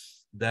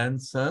daughters than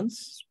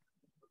sons.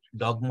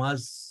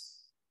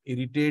 Dogmas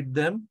irritate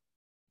them.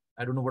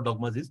 I don't know what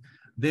dogmas is.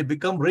 They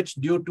become rich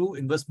due to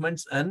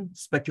investments and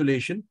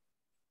speculation.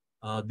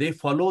 They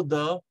follow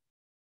the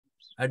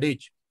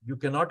adage, you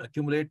cannot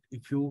accumulate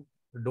if you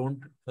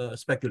don't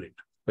speculate.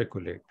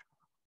 Speculate.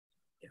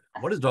 Yeah.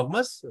 What is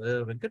dogmas,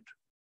 Venkat?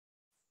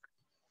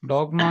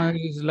 Dogma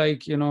is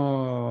like,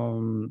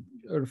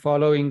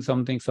 following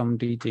something, some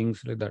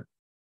teachings like that.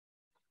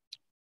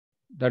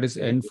 That is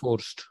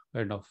enforced,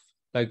 kind of.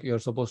 Like you're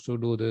supposed to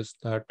do this,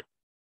 that.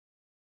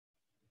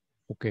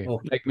 Okay.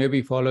 Like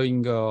maybe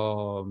following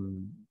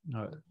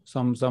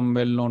some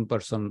well-known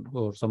person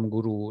or some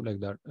guru, like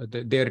that.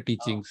 Their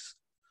teachings.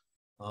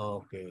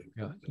 Okay.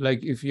 Yeah.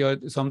 Like if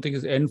something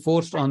is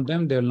enforced on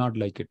them, they'll not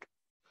like it.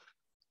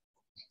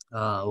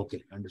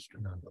 Okay.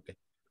 Understood. Okay.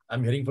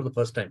 I'm hearing for the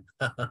first time.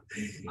 Yeah.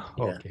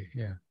 Okay.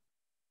 Yeah.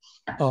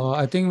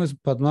 I think Ms.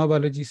 Padma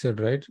Balaji said,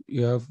 right?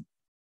 You have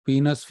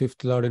Venus,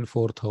 fifth lord in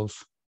fourth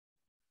house.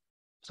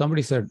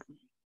 Somebody said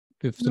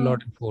fifth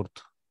lord in fourth.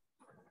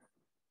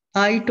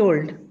 I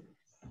told.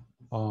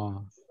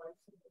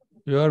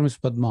 You are Miss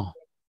Padma.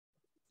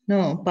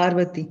 No,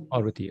 Parvati.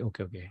 Parvati.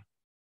 Okay.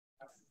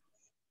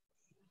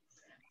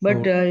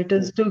 But it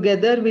is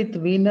together with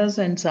Venus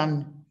and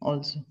Sun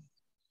also.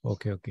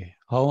 Okay.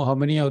 How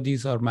many of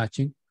these are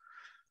matching?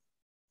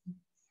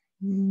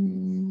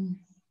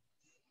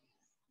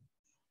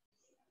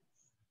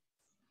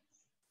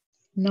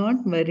 Not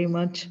very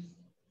much.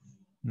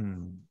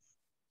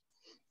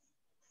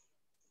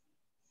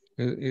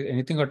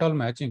 Anything at all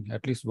matching?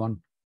 At least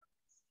one.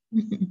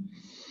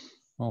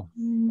 Oh.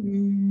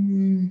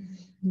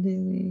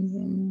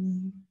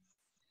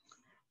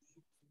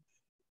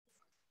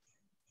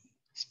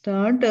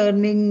 Start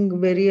earning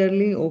very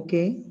early,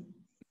 okay.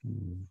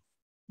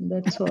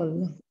 That's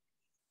all.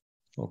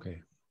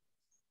 Okay.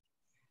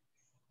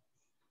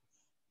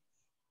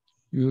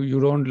 You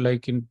don't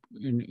like in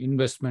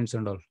investments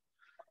and all?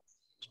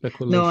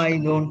 Speculation? No, I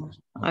don't. Okay.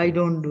 I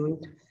don't do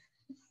it.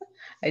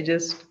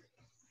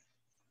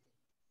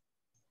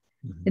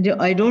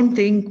 I don't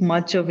think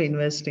much of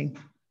investing.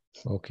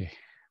 Okay.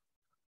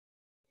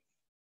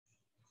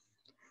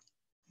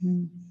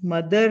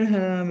 Mother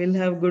will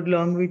have good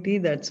longevity,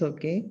 that's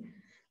okay.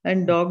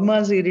 And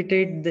dogmas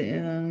irritate,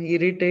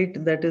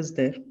 that is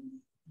there.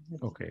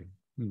 Okay.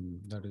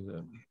 That is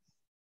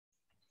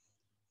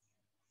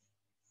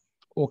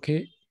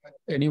okay.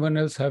 Anyone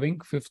else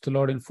having fifth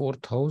lord in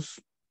fourth house?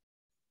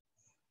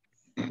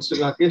 Mr.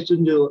 Rakesh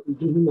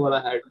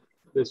Junjunwala had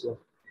this one.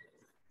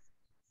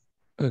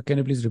 Can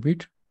you please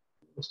repeat?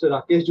 Mr.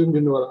 Rakesh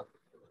Junjunwala,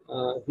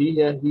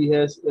 he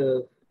has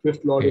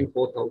fifth lord Okay. in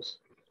fourth house.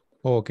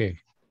 Okay.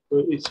 So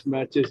it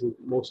matches it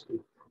mostly.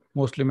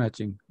 Mostly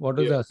matching. What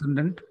is the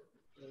ascendant?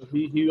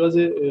 He was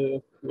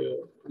a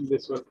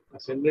this one.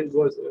 Ascendant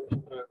was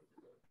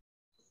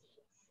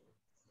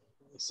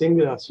Singh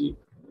Rashi.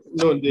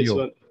 No, this Leo.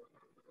 one.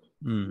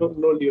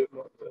 No, Leo.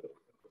 No.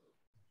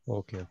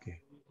 Okay.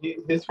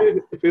 His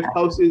fifth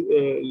house is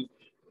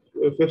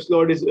fifth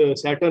lord is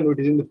Saturn, which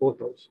is in the fourth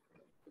house.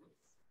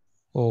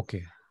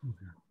 Okay.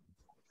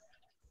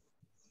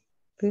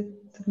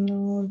 Fifth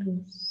lord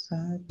is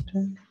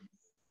Saturn.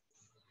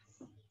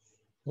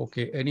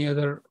 Okay. Any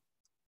other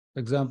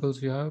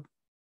examples you have?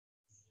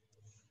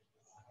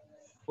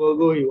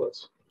 Virgo he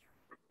was.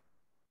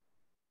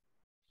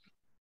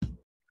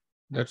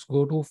 Let's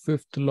go to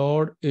fifth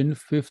lord in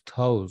fifth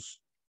house.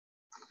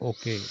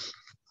 Okay.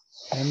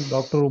 And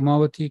Dr.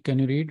 Umavati, can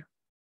you read?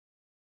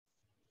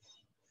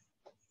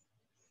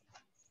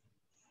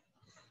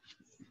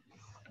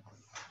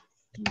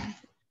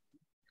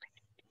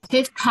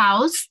 Fifth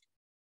house,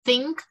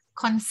 think,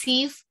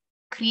 conceive,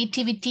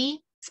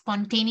 creativity,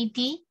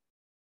 spontaneity,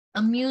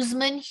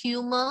 amusement,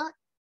 humor,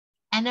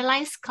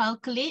 analyze,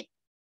 calculate,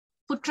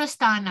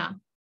 Putrasthana,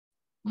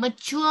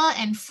 mature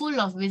and full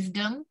of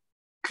wisdom,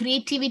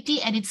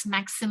 creativity at its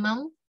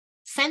maximum,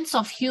 sense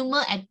of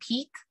humor at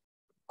peak,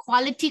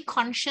 quality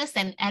conscious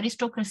and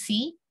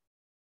aristocracy,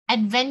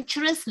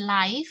 adventurous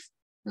life,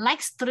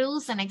 likes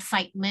thrills and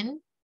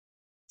excitement,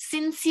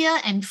 sincere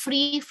and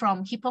free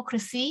from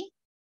hypocrisy,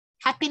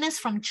 happiness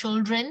from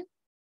children,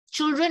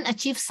 children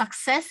achieve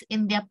success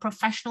in their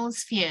professional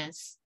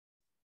spheres.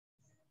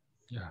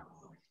 Yeah.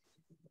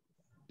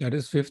 That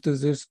is fifth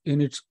is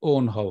in its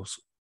own house.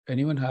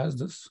 Anyone has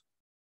this?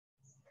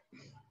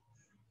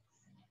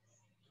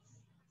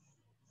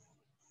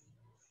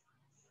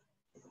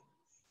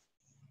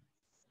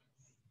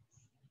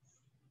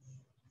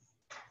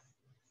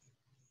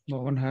 No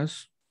one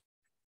has?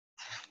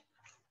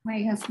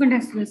 My husband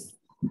has this.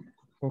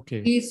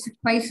 Okay. He's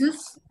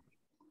Pisces.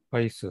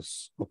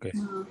 Pisces. Okay.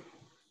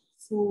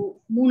 So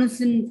moon is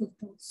in fifth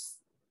house.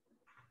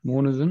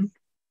 Moon is in?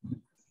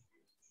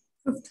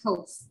 Fifth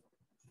house.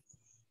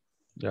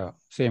 Yeah.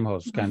 Same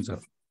house. Cancer.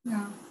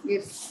 Yeah.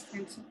 Yes.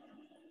 Cancer.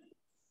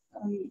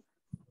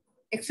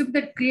 Except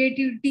that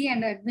creativity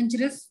and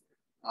adventurous,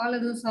 all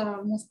of those are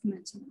almost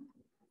matching.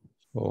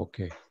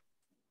 Okay.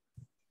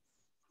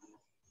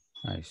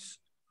 Nice.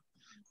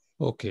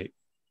 Okay.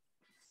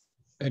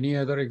 Any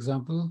other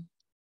example?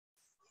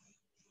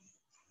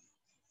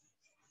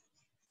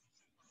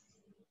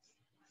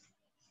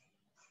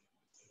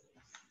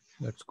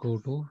 Let's go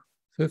to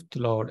fifth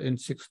lord in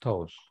sixth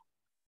house.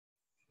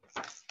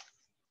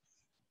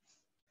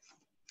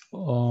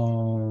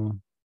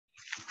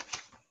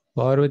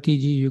 Parvati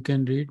ji, you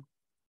can read.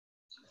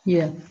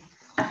 Yeah.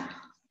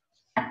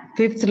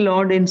 Fifth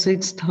lord in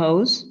sixth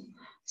house.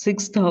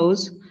 Sixth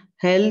house,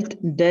 health,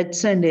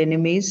 debts and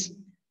enemies,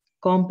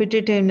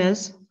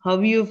 competitiveness, how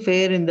you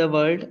fare in the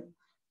world,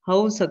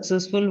 how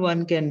successful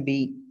one can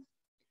be.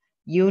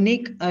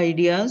 Unique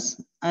ideas,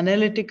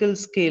 analytical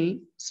skill,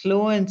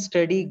 slow and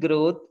steady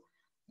growth,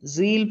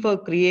 zeal for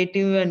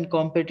creative and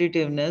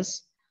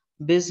competitiveness,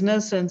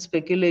 business and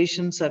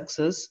speculation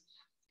success,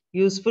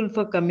 useful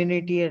for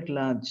community at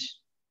large.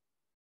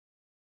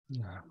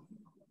 Yeah.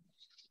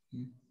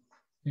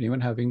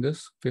 Anyone having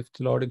this? Fifth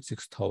lord in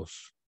sixth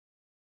house.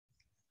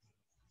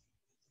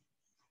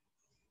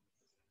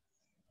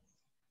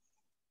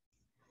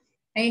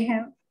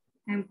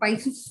 I'm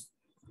Pisces.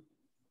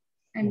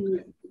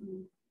 And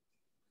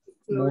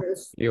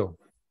Okay.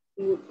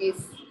 Moon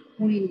is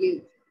moon in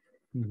Leo.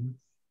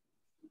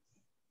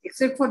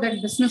 Except for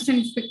that business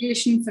and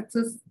speculation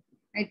success,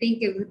 I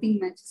think everything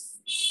matches.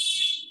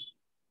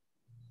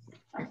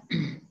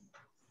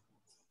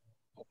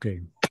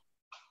 Okay.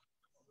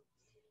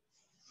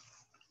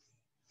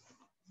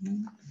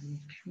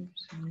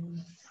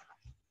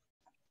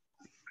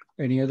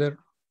 Any other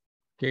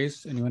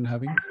case? Anyone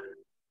having?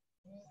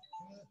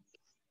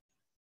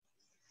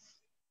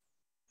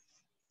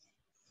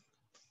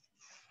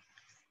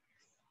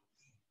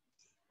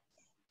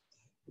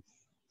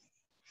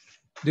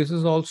 This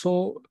is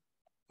also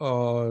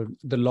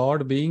the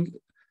Lord being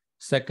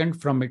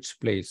second from its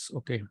place.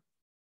 Okay.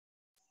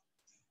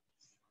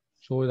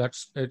 So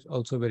that's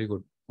also very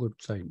good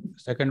sign.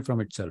 Second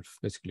from itself,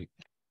 basically.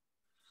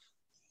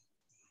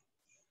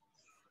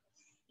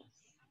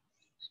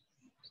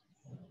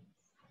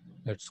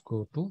 Let's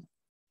go to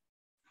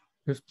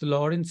fifth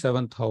Lord in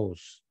seventh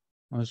house.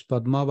 Ms.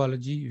 Padma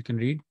Balaji, you can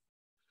read.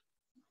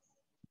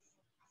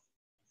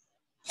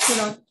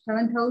 So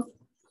seventh house,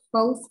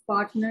 spouse,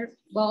 partner,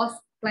 boss,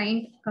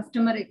 client,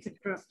 customer,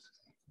 etc.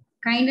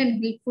 Kind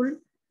and helpful,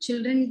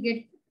 children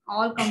get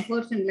all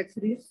comforts and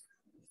luxuries.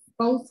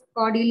 Spouse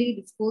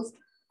cordially disposed,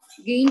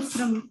 gains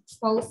from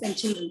spouse and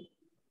children.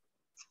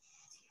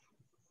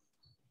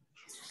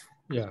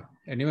 Yeah.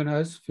 Anyone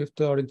has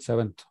fifth or in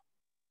seventh?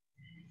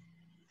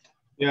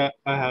 Yeah,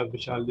 I have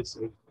Vishal this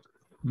side.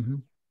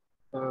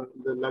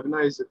 The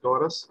Lagna is a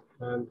Taurus,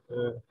 and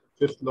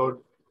fifth lord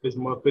is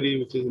Mercury,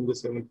 which is in the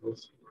seventh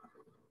house.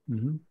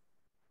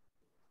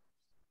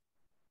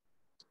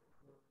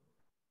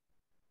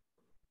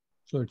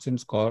 So it's in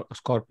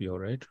Scorpio,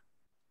 right?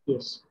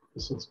 Yes,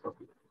 it's in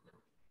Scorpio.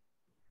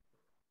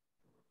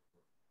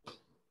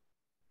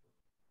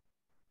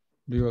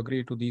 Do you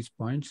agree to these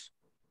points?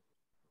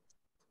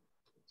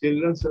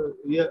 Children,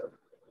 yeah,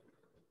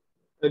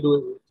 I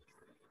do.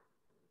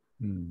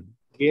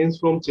 Gains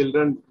from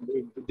children,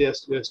 they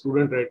are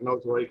student right now,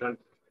 so I can't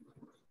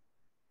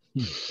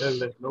tell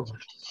that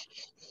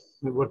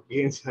what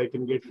gains I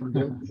can get from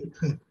them.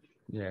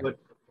 Yeah. But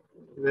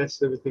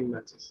rest everything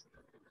matches.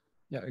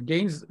 Yeah,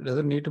 gains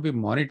doesn't need to be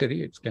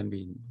monetary. It can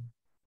be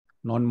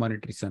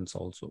non-monetary sense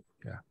also.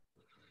 Yeah.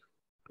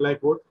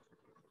 Like what?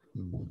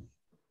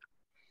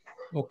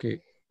 Okay.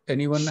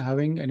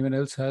 Anyone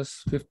else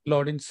has fifth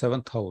lord in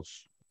seventh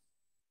house?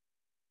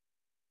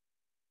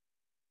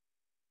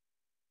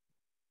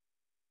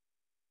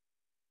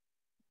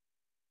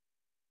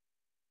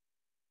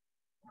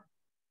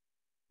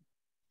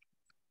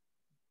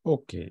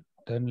 Okay,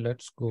 then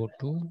let's go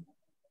to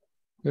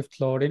fifth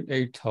lord in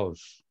eighth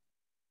house.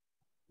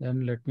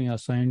 Then let me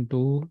assign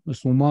to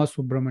Suma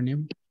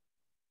Subramaniam.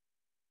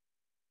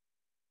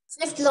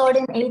 Fifth lord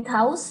in eighth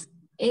house.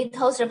 Eighth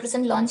house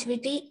represents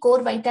longevity,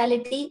 core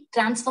vitality,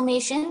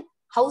 transformation,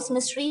 house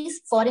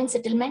mysteries, foreign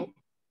settlement,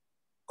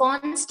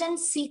 constant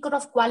seeker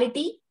of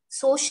quality,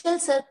 social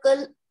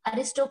circle,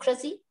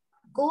 aristocracy,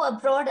 go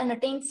abroad and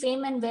attain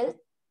fame and wealth.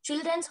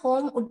 Children's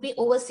home would be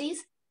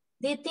overseas.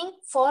 They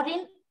think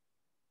foreign,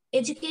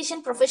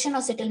 education, profession,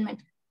 or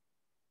settlement.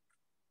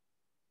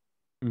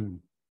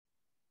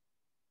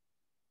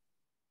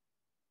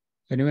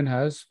 Anyone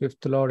has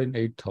fifth lord in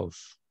eighth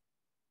house?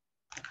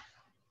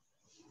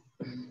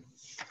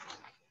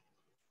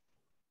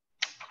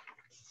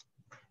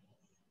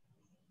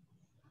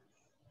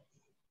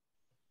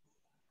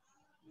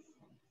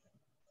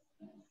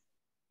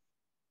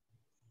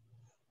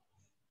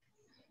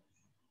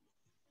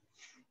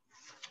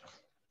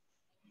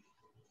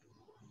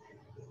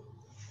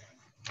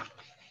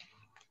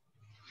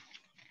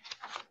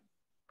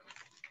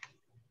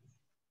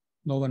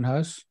 No one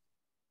has?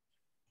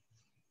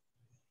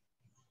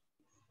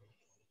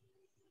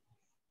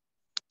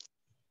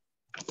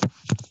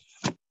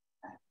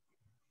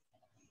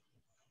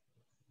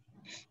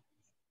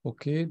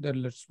 Okay,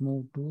 then let's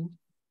move to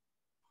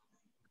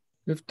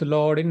fifth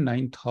lord in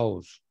ninth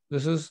house.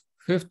 This is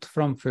fifth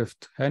from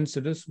fifth, hence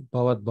it is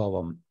Bhavat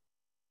Bhavam.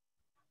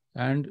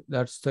 And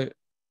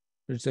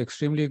it's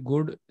extremely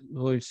good.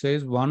 So it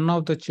says one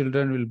of the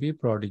children will be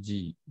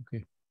prodigy.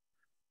 Okay.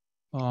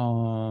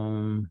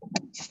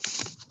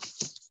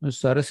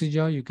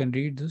 Sarasija, you can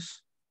read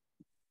this.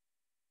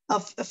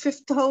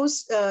 Fifth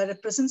house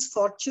represents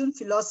fortune,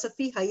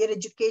 philosophy, higher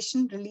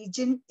education,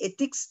 religion,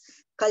 ethics,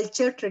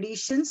 culture,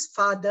 traditions,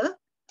 father.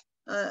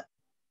 Ninth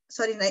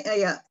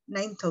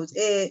house.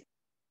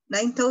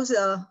 Ninth house,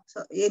 a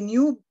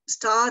new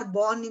star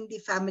born in the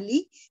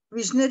family,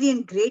 visionary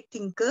and great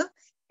thinker,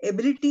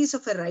 abilities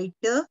of a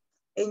writer,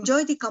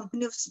 enjoy the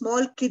company of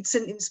small kids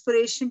and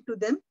inspiration to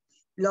them.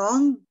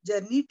 Long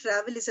journey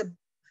travel is a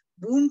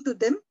boon to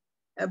them,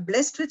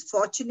 blessed with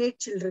fortunate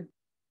children.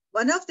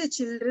 One of the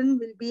children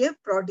will be a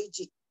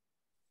prodigy.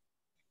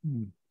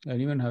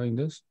 Anyone having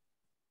this?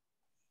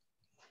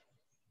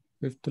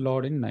 Fifth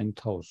lord in ninth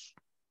house.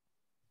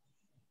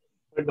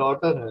 My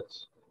daughter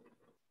has.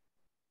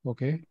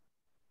 Okay.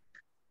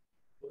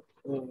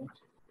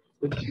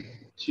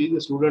 She's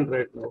a student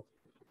right now.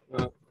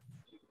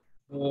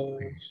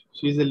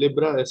 She's a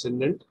Libra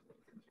ascendant.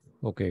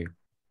 Okay.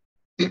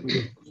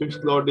 The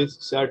fifth lord is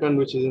Saturn,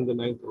 which is in the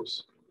ninth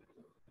house.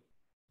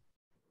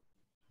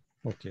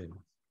 Okay.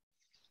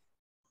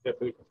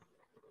 Capricorn.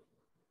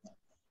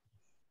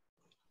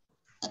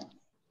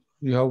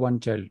 You have one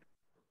child.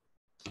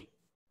 I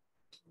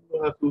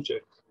have two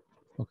children.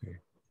 Okay.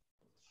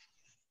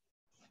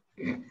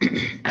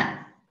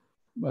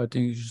 I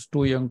think she's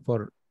too young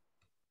for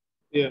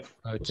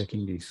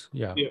checking these.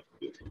 Yeah.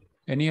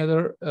 Any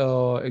other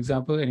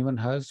example? Anyone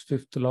has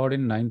fifth lord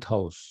in ninth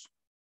house?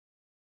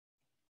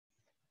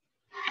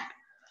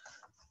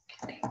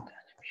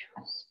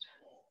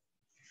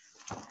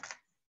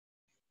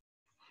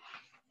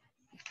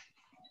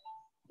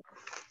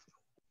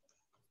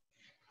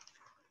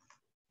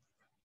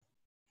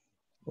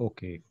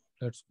 Okay,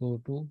 let's go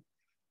to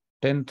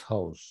 10th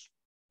house.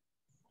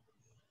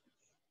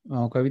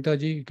 Kavita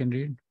ji, you can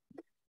read.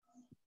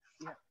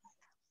 Yeah.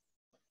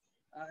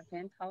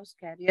 10th house,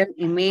 career,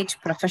 image,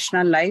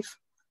 professional life,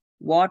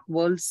 what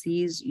world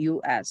sees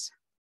you as.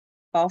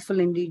 Powerful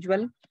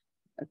individual,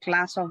 a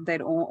class of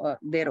their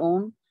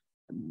own,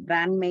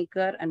 brand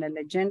maker and a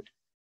legend,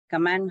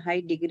 command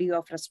high degree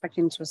of respect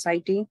in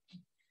society.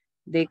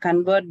 They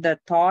convert the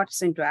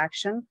thoughts into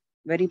action,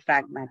 very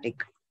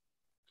pragmatic.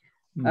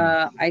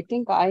 I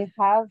think I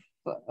have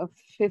a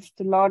fifth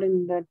lord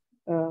in the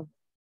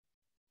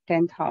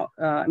 10th house.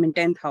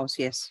 10th house,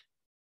 yes.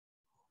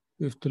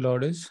 Fifth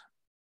lord is?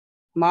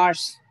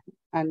 Mars,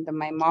 and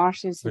my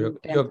Mars is in Your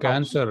 10th house.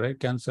 Cancer, right?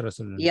 Cancer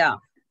ascendant. Yeah.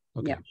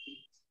 Okay.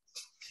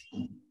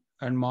 Yeah.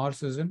 And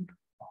Mars is in?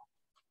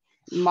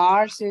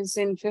 Mars is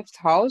in 5th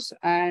house,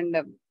 and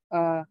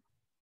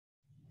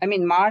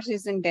Mars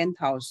is in 10th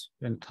house.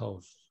 10th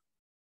house.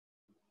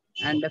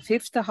 And the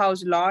 5th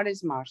house Lord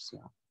is Mars.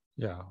 Yeah.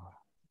 Yeah.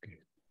 Okay.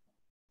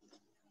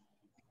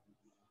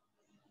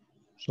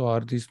 So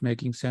are these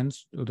making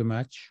sense to the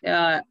match?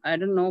 Yeah, I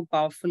don't know,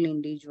 powerful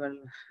individual.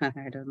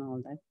 I don't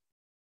know that.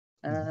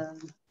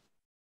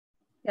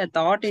 Yeah,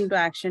 thought into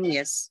action,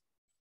 yes.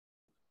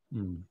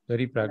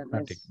 Very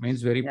pragmatic.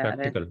 Means very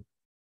practical.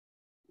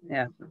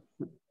 Yeah.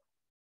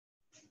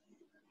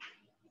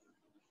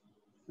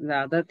 The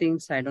other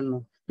things, I don't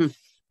know.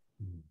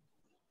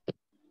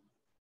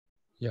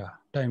 Yeah,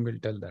 time will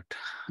tell that.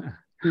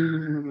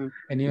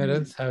 Anyone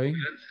else having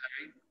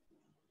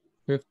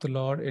 5th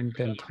Lord in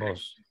 10th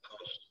house?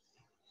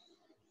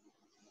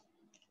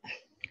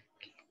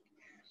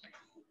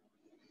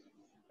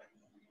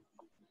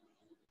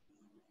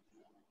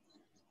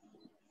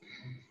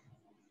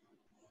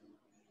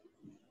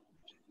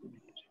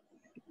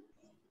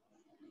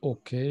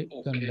 Okay,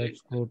 then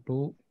let's go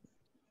to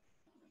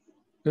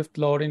 5th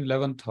Lord in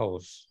 11th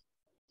house.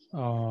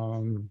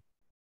 Mr.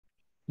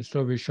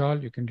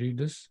 Vishal, you can read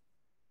this.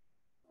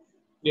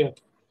 Yeah.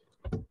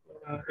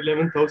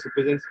 11th house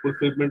represents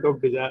fulfillment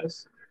of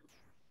desires,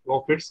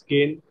 profits,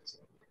 gain,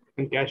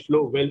 and cash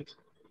flow, wealth,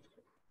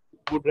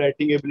 good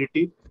writing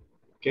ability,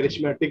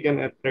 charismatic and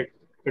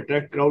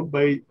attract crowd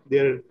by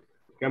their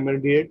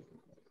camaraderie,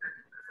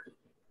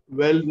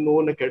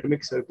 well-known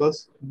academic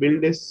circles,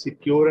 build a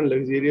secure and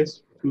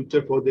luxurious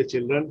future for their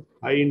children,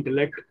 high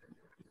intellect,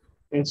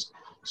 and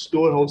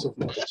storehouse of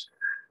knowledge.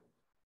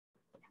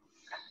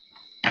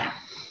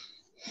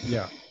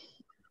 Yeah.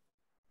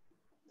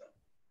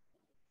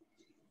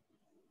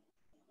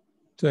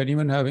 So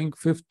anyone having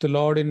 5th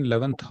Lord in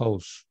 11th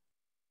house?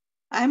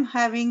 I'm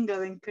having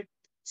Venkat.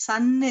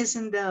 Sun is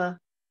in the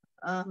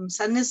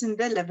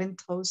 11th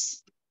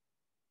house.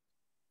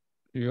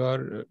 You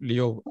are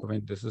Leo. I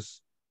mean, this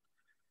is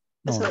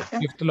no. Sorry.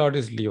 5th Lord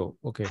is Leo.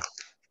 Okay.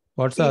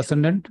 What's the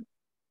ascendant?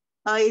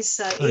 Is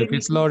Sorry,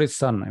 5th Lord is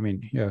Sun. I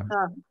mean, yeah.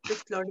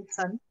 5th Lord is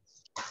Sun.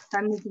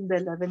 Sun is in the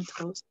 11th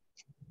house.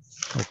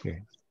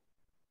 Okay.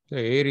 So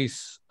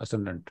Aries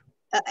ascendant.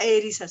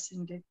 Aries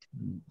ascendant.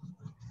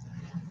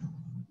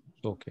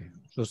 Okay.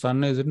 So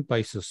Sun is in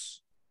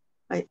Pisces.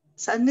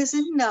 Sun is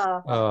in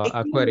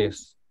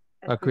Aquarius.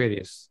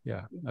 Aquarius.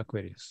 Yeah,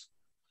 Aquarius.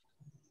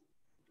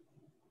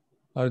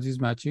 Are these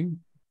matching?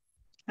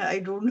 I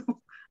don't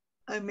know.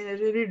 I mean, I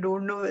really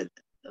don't know it.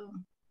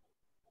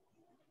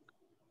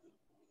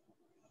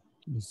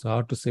 It's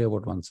hard to say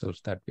about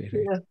oneself that way,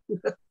 right?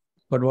 Yeah.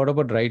 But what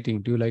about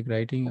writing? Do you like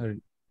writing? Or?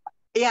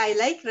 Yeah, I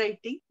like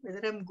writing.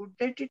 Whether I'm good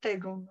at it, I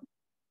don't know.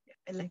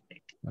 I like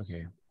writing.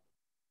 Okay.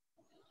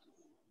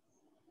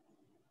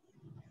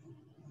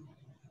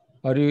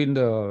 Are you in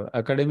the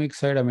academic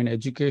side? I mean,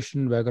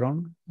 education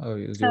background?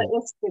 Yes,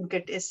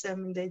 Venkat. Yes,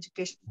 I'm in the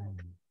education.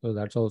 So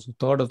that's also,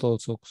 third is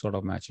also sort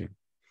of matching.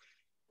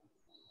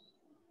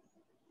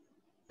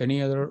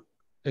 Any other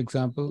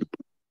example?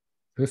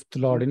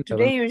 5th Lord in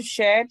Today you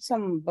shared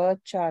some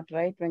birth chart,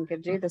 right,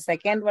 Venkatji? The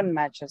second one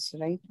matches,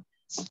 right?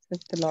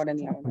 5th Lord in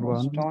 11th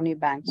house, Tony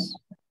Banks.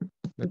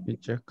 Let me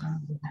check.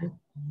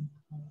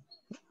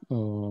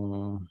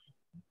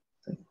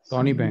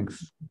 Tony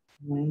Banks.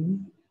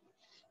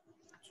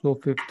 So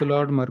 5th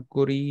Lord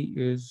Mercury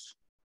is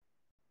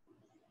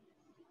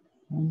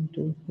 1,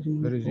 2, 3,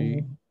 where is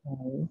he?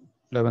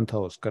 11th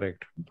house,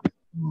 correct.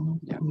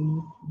 Yeah.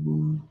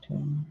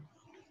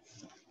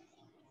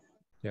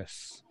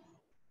 Yes.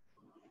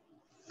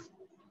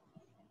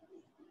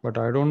 But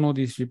I don't know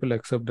these people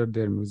except that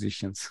they're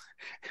musicians.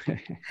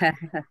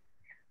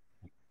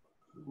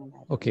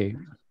 Okay.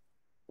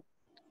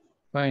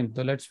 Fine.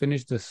 So let's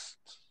finish this.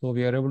 So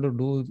we are able to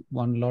do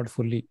one Lord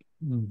fully.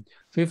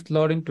 5th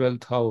Lord in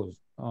 12th house.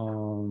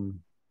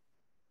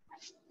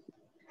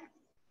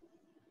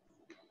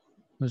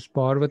 Ms.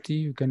 Parvati,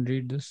 you can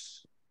read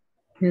this.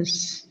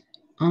 Yes.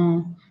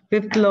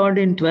 5th Lord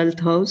in 12th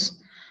house.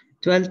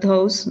 12th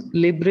house,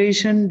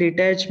 liberation,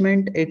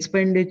 detachment,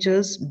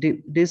 expenditures,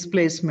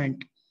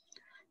 displacement.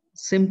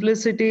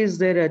 Simplicity is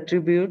their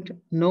attribute,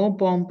 no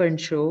pomp and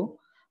show,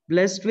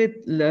 blessed with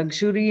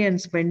luxury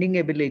and spending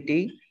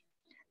ability,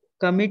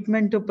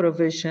 commitment to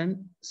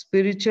profession,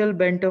 spiritual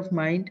bent of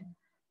mind,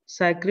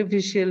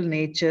 sacrificial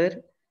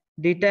nature,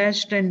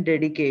 detached and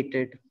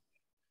dedicated.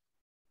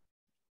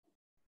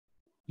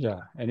 Yeah.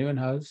 Anyone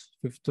has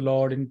 5th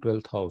Lord in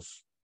 12th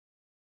house?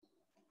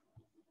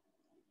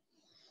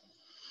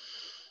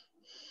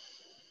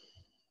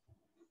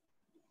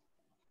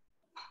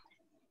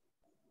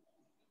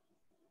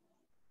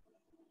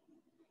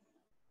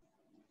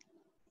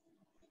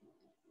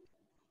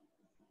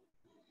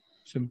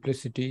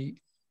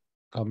 Simplicity,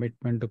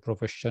 commitment to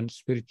profession,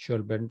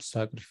 spiritual bent,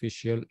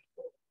 sacrificial,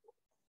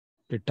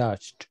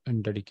 detached,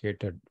 and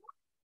dedicated.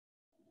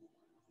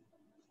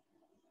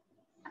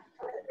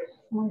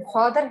 My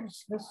father,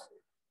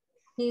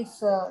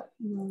 he's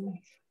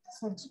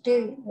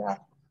Sagittarius, yeah.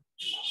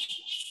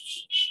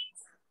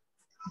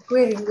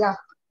 Aquarius, yeah.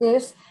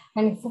 Yes,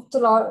 and fifth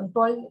lord,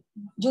 12,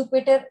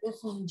 Jupiter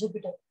is in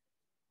Jupiter.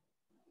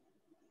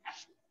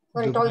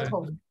 Sorry, 12th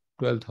house.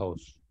 12th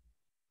house.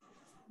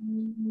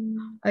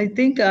 I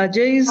think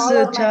Ajay's All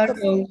are chart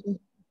matches. also.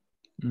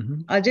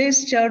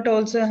 Ajay's chart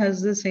also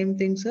has the same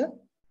thing, sir.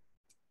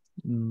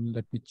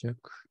 Let me check.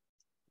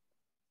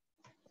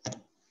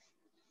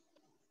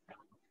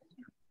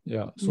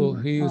 Yeah, so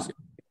he is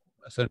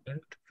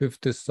ascendant.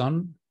 5th is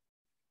Sun.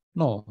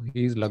 No,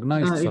 he is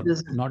Lagna is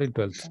Sun, not in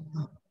 12th.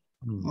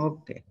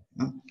 Okay.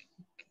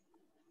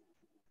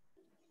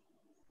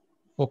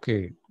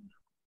 Okay.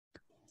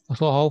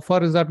 So how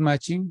far is that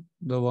matching?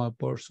 The one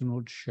person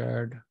would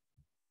share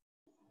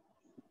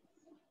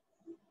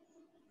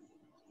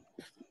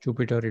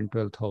Jupiter in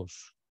 12th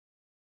house.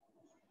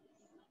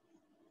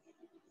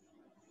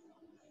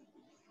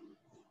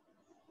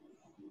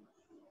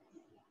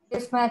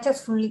 This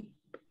matches fully.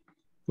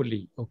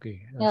 Fully,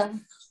 okay. Yeah.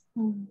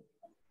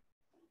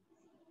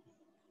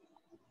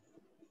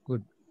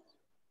 Good.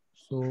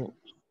 So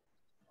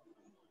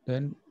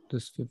then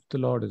this 5th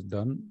lord is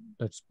done.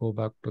 Let's go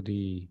back to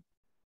the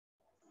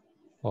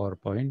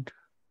PowerPoint.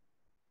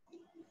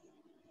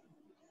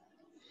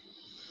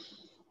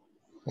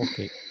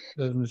 Okay,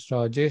 there's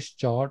Mr. Ajay's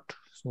chart,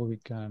 so we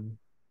can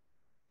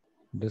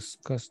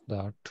discuss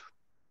that.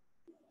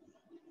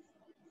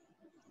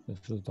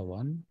 This is the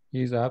one.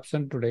 He is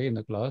absent today in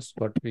the class,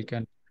 but we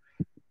can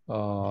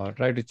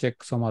try to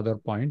check some other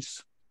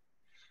points.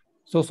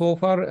 So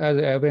far,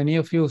 have any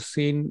of you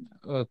seen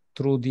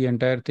through the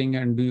entire thing,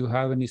 and do you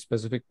have any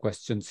specific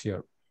questions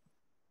here?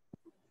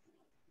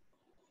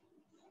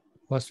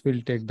 First,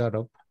 we'll take that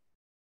up.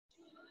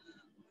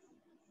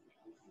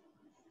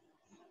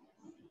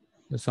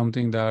 There's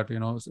something that,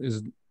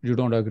 is you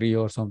don't agree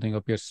or something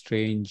appears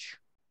strange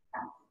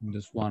in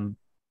this one.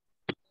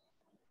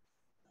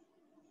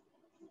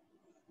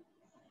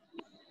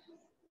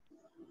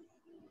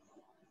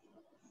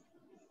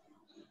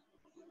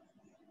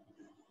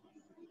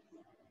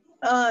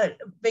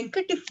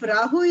 Venkat, if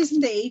Rahu is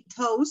in the 8th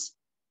house,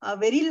 a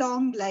very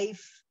long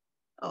life.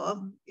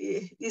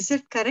 Is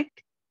it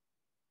correct?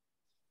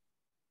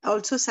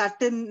 Also,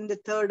 Saturn in the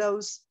 3rd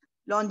house,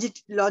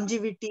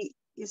 longevity.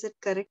 Is it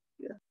correct?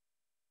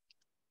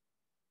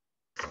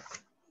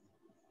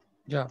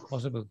 Yeah,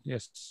 possible.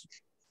 Yes.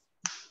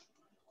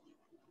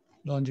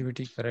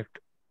 Longevity, correct.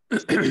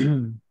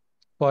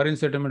 Foreign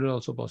settlement is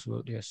also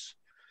possible. Yes.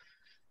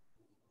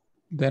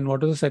 Then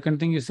what is the second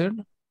thing you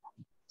said?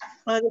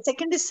 The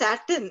second is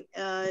Saturn.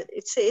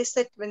 It says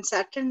that when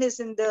Saturn is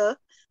in the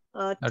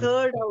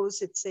 3rd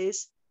house, it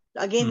says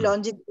again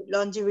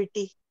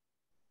longevity.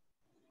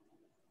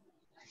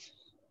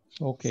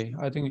 Okay,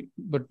 I think,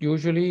 but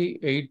usually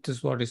 8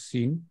 is what is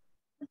seen.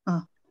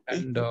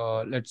 And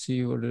let's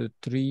see what is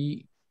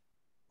 3.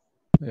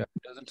 Yeah,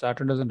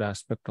 Saturn doesn't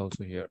aspect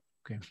also here.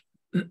 Okay.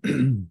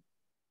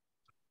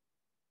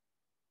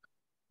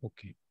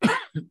 Okay.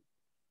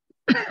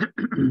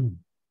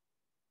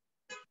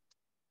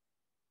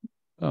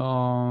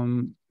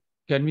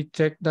 Can we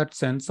check that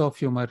sense of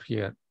humor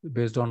here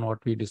based on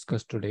what we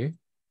discussed today?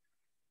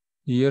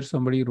 Here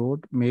somebody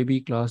wrote,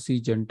 maybe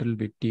classy, gentle,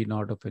 witty,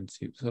 not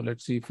offensive. So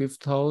let's see,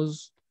 5th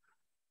house,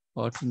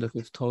 what's in the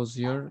 5th house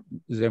here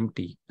is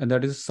empty, and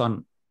that is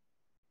Sun.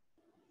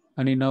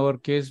 And in our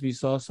case, we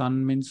saw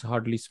Sun means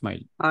hardly smile.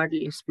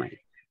 Hardly smile.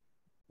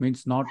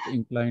 Means not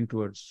inclined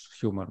towards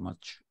humor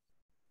much.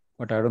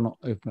 But I don't know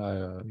if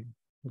Mr.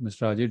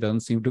 Ajay doesn't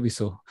seem to be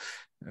so.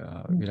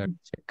 We'll have to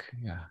check.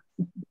 Yeah.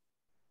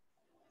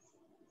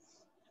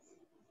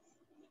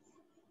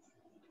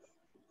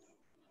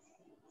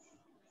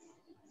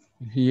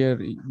 Here,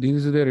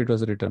 this is where it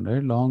was written,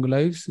 right? Long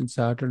lives in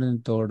Saturn in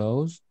 3rd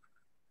house.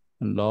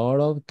 A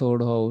lot of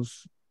 3rd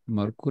house.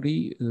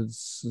 Mercury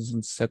is in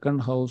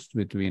 2nd house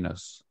with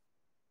Venus.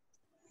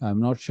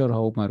 I'm not sure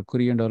how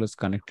Mercury and all is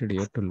connected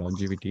here to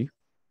longevity.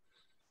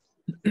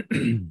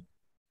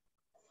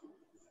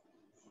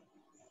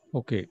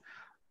 Okay.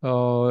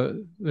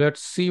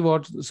 Let's see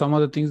what some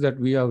of the things that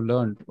we have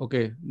learned.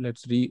 Okay,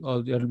 let's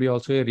there'll be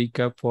also a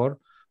recap for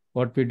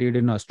what we did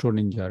in Astro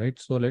Ninja, right?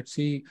 So let's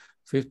see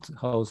 5th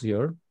house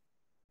here.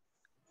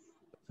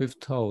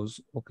 5th house.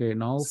 Okay,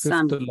 now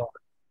 5th lord.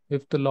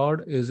 5th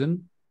lord is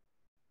in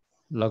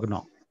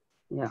Lagna.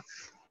 Yeah.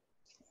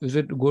 Is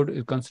it good?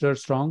 Is considered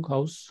strong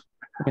house?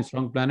 A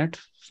strong planet?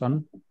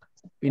 Sun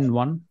in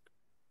 1.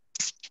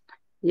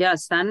 Yeah,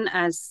 Sun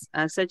as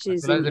such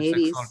is in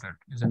Aries. Exalted.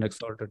 Is an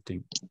exalted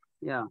thing.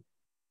 Yeah.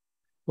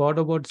 What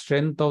about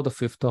strength of the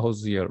 5th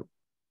house here?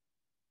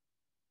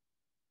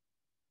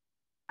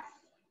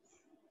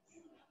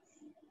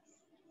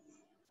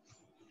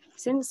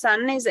 Since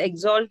Sun is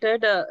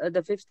exalted,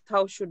 the 5th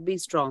house should be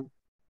strong.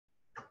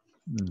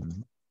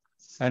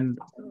 And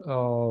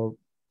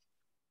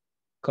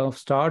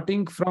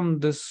starting from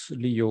this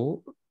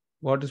Leo,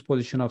 what is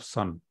position of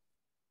Sun?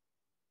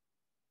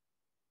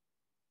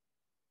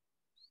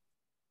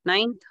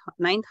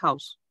 9th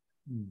house.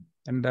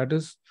 And that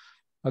is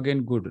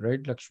again good,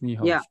 right? Lakshmi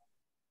house. Yeah.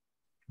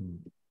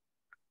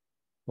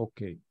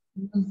 Okay.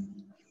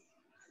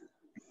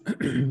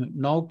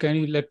 Now, can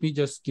you let me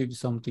just give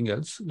something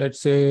else?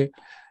 Let's say,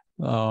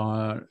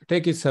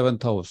 take his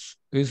seventh house.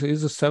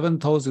 Is the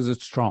seventh house, is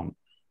it strong?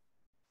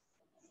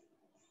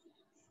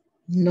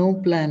 No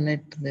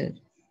planet there.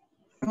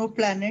 No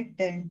planet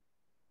then.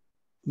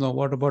 No,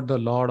 what about the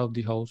Lord of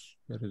the house?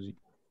 Where is he?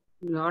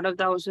 Lord of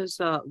the house is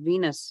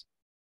Venus.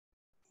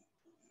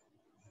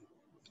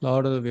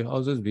 Lord of the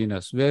house is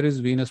Venus. Where is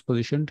Venus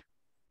positioned?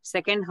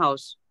 Second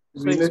house.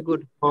 So Venus it's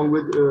good. along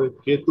with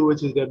Ketu,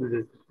 which is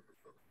debited.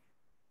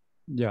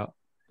 Yeah.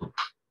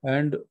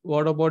 And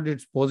what about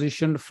its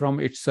position from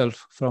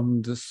itself,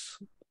 from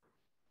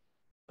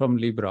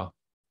Libra?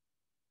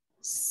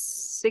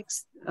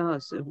 Sixth,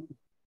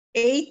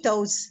 Eighth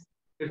house.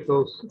 Eighth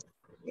house.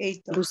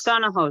 Eighth house.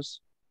 Dustana house.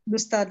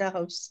 Dustana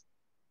house.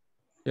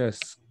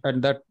 Yes,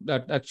 and that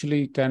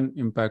actually can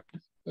impact,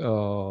 we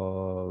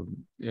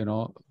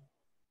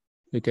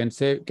can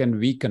say, can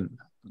weaken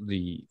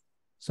the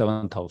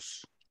seventh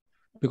house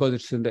because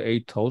it's in the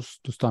eighth house,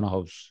 Dustana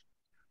house.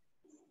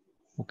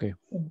 Okay.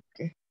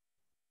 Okay.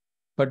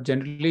 But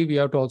generally, we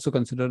have to also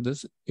consider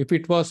this. If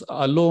it was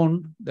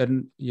alone,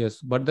 then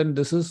yes. But then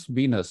this is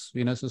Venus.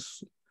 Venus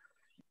is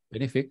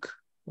benefic.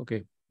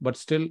 Okay. But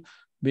still,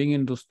 being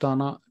in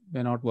Dustana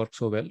may not work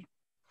so well.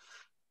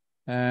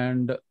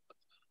 And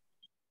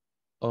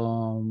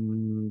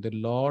the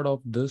Lord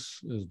of this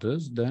is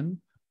this.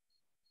 Then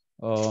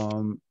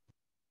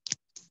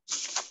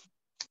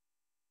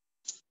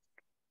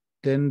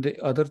the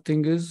other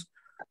thing is,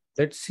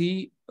 let's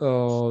see,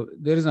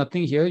 there is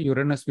nothing here,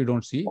 Uranus we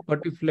don't see,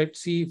 but let's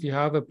see if you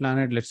have a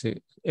planet, let's say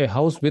a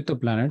house with a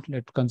planet,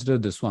 let's consider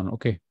this one.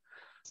 Okay.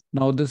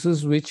 Now this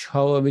is which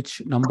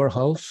number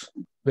house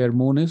where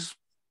moon is?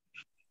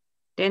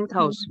 10th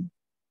house.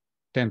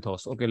 10th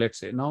house. Okay, let's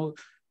say. Now,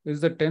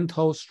 is the 10th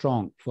house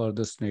strong for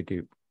this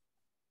native?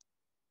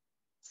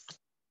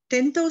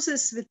 10th house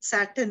is with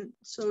Saturn,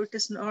 so it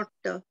is not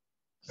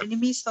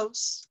enemy's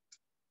house.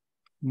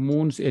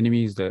 Moon's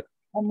enemy is there.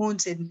 Or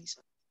moon's enemies.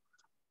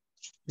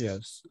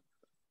 Yes.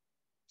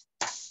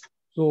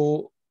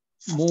 So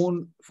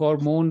for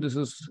moon, this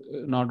is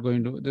not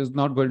going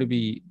to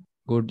be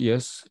good.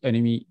 Yes,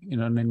 enemy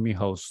in an enemy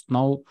house.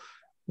 Now,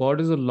 what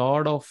is the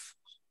Lord of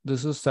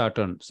this? Is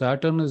Saturn.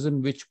 Saturn is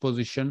in which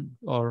position,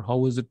 or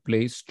how is it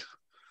placed?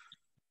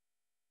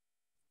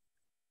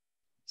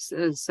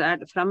 So,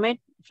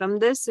 from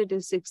this, it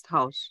is 6th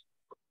house.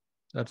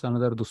 That's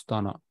another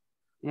Dustana.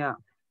 Yeah.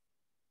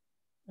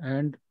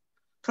 And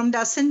from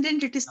the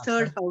ascendant, it is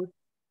 3rd house.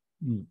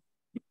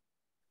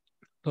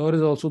 Third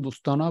is also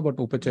Dustana, but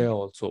Upachaya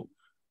also.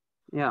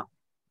 Yeah.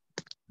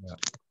 Yeah.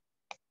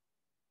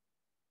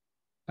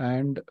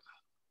 And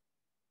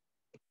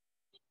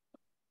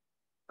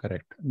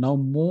correct. Now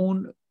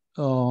moon.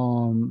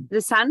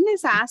 The sun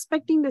is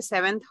aspecting the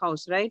 7th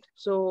house, right?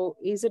 So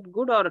is it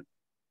good or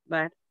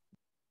bad?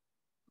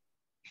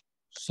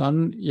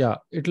 Sun, yeah,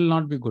 it will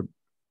not be good.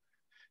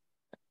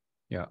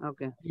 Yeah.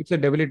 Okay. It's a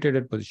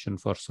debilitated position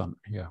for sun.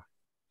 Yeah.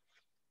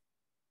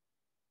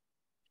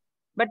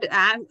 But it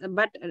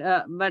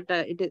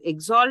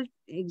is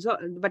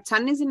but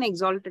sun is in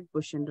exalted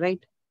position,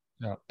 right?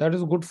 Yeah, that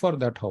is good for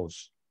that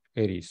house,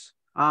 Aries.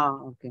 Ah,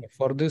 okay.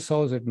 For this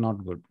house, it's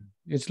not good.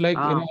 It's like,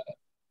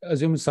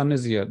 assume sun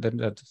is here, then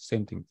that's the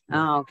same thing. Yeah.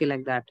 Ah, okay,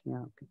 like that. Yeah,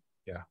 okay.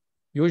 Yeah.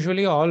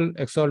 Usually all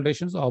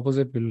exaltations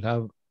opposite will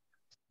have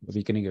a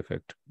weakening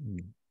effect.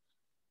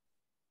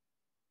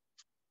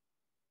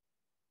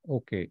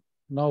 Okay.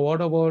 Now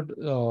what about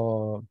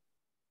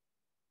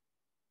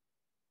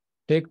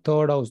take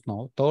 3rd house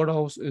now. 3rd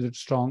house, is it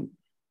strong?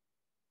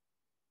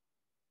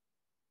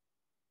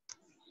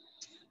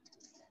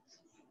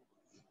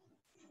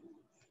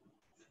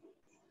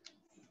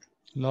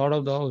 Lord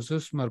of the house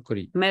is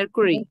Mercury.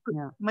 Mercury.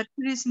 Yeah.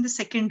 Mercury is in the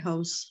 2nd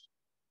house.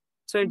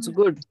 So it's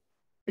good.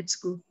 It's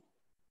good.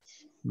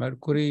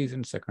 Mercury is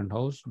in 2nd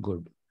house.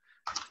 Good.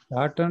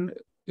 Saturn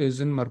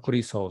is in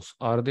Mercury's house.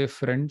 Are they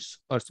friends?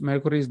 Or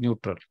Mercury is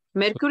neutral?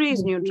 Mercury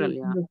is neutral,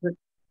 yeah.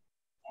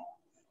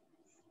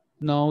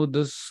 Now,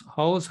 this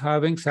house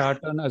having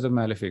Saturn as a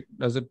malefic,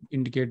 does it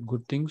indicate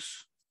good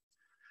things?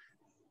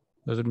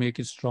 Does it make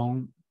it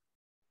strong?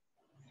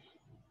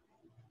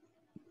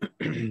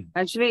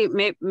 Actually,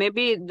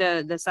 maybe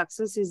the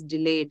success is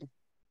delayed.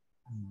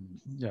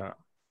 Yeah,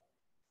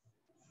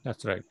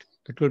 that's right.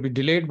 It will be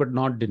delayed, but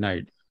not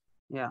denied.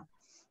 Yeah.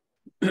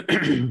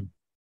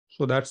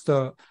 So that's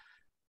the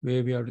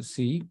way we have to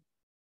see.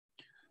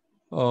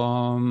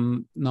 Now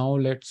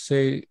let's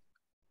say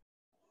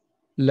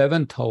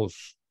 11th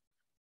house.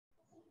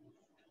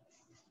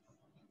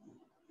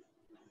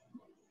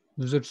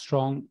 Is it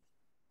strong?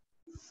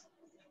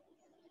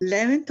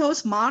 11th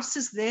house, Mars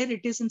is there.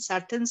 It is in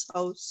Saturn's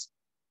house.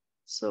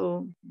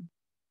 So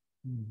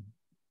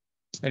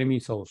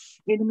enemy's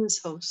house. Enemy's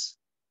house.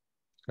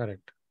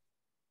 Correct.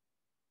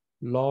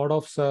 Lord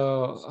of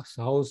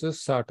house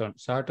is Saturn.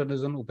 Saturn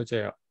is an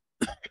Upachaya.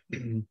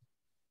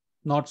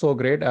 Not so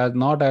great,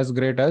 not as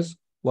great as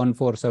 1,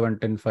 4, 7,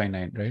 10, 5,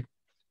 9, right?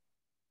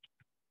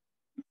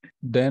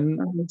 Then,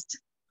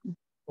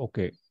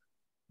 okay.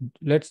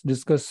 let's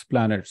discuss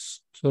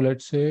planets. So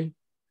let's say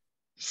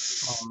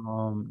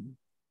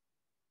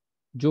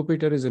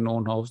Jupiter is in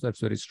own house. That's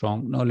very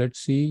strong. Now let's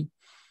see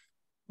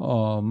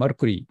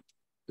Mercury.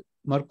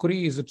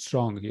 Mercury, is it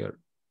strong here?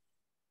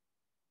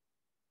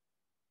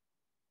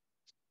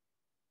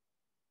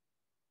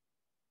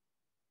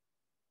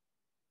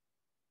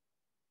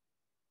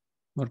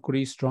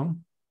 Mercury is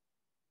strong?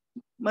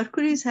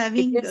 Mercury is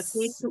having It a is,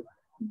 K2.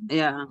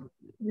 yeah,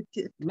 with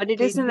but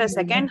it is in the K2.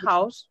 second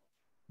house.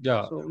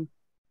 Yeah. So,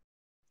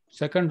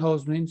 Second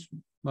house means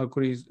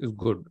Mercury is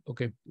good.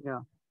 Okay.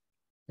 yeah.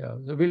 Yeah.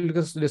 So we'll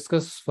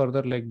discuss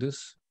further like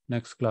this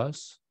next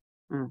class.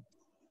 Mm.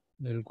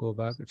 We'll go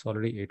back. It's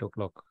already 8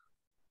 o'clock.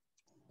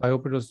 I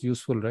hope it was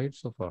useful, right,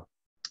 so far?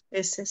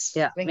 Yes, yes.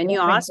 Yeah, when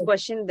you ask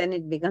question, then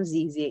it becomes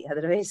easy.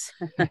 Otherwise,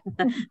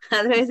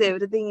 otherwise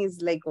everything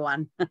is like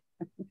one.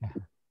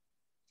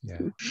 Yeah.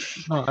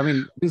 No, I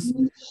mean, this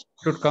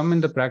should come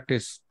in the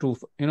practice to,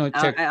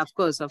 check. Of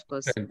course, of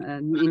course. Right.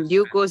 In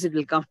due course, it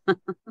will come.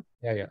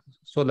 Yeah, yeah.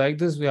 So like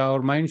this,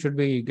 our mind should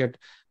be get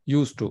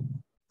used to.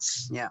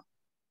 Yeah.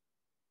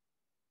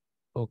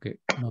 Okay.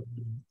 Now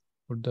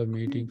put the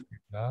meeting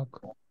feedback.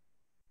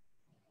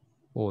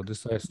 Oh,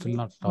 this I still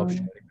not stop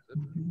sharing. Is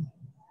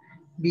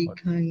it? Be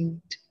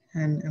kind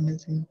and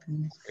amazing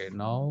things. Okay,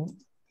 now.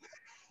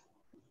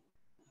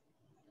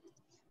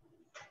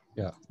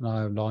 Yeah,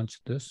 now I've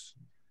launched this.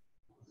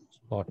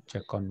 Spot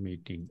check on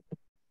meeting.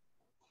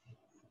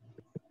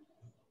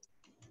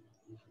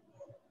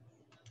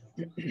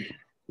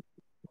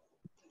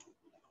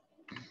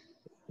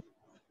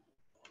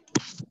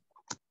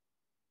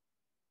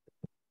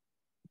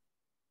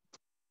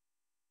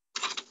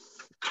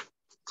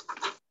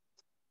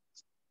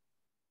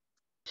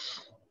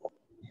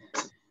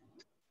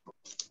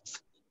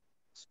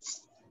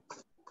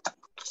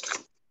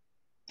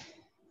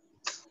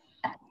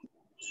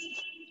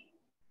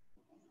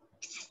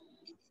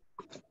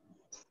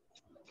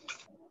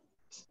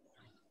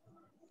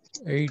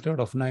 Eight out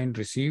of 9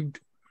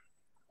 received.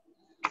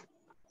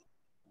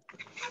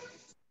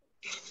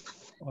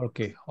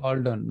 Okay,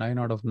 all done. 9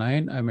 out of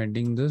 9. I'm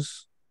ending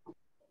this.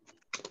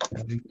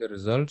 Having the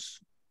results.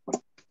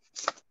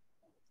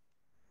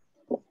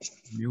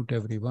 Mute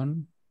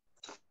everyone.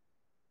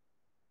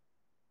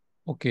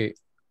 Okay,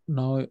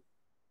 now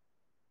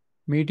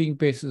meeting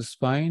pace is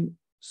fine.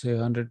 Say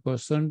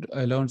 100%.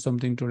 I learned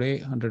something today,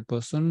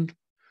 100%.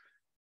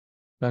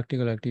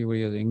 Practical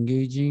activity is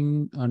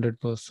engaging,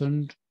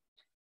 100%.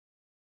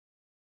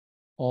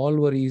 All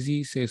were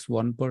easy, says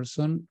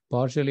 1%.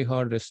 Partially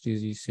hard, rest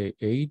easy, say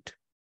 8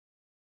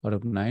 out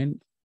of 9.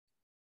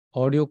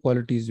 Audio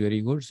quality is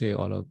very good, say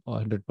all of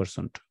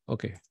 100%.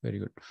 Okay, very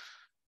good.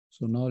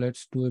 So now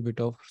let's do a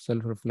bit of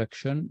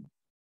self-reflection.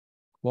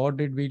 What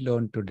did we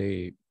learn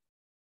today?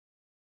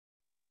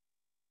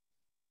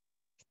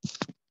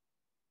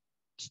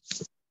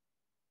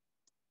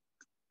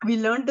 We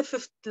learned the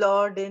fifth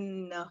lord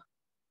in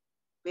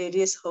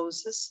various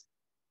houses.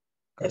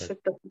 Correct.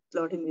 Effect of fifth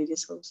lord in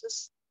various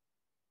houses.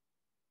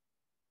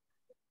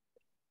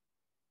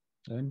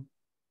 Then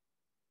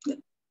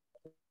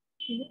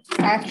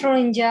Astro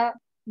Ninja,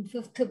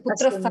 fifth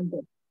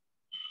Putra.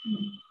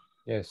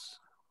 yes.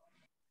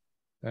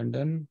 And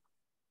then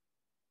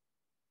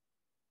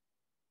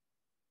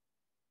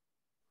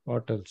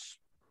what else?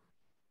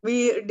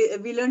 We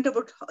learned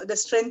about the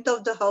strength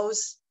of the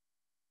house.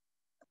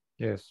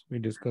 Yes, we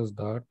discussed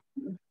that.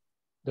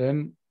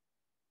 Then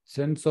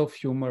sense of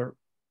humor.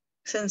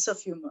 Sense of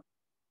humor.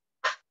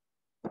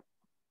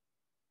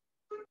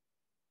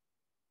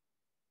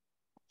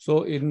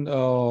 So in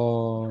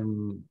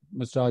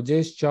Mr.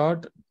 Ajay's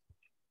chart,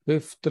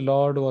 fifth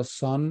lord was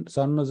sun.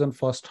 Sun was in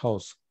first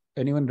house.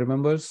 Anyone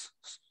remembers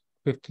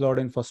fifth lord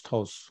in first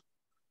house?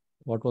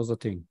 What was the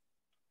thing?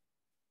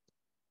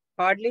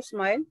 Hardly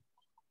smile.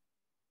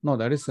 No,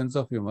 that is sense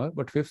of humor.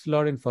 But fifth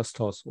lord in first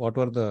house, what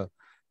were the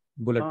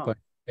bullet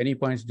points? Any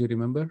points do you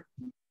remember?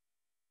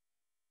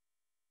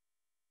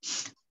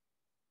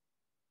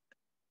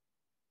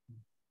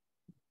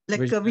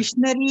 Like a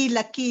visionary,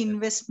 lucky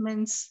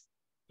investments.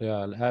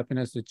 Yeah,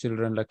 happiness with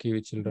children, lucky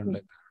with children.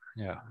 Like,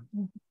 yeah,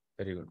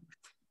 very good.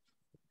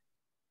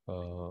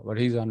 But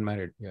he's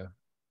unmarried. Yeah.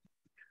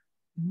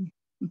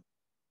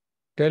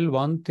 Tell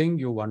one thing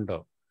you wonder.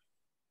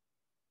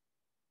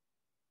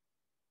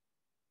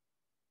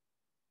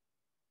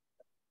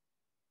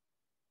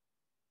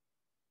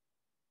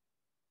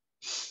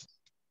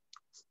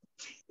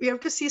 We have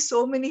to see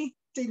so many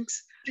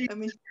things. I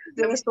mean,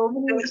 there are so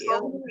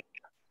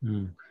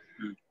many.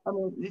 I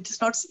mean, it is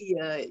not.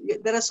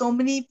 There are so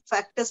many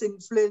factors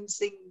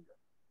influencing.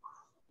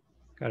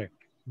 Correct.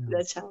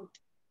 The chart.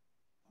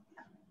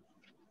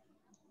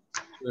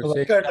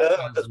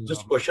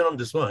 Just question on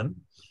this one.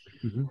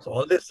 So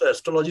all this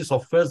astrology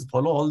softwares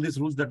follow all these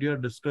rules that you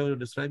are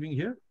describing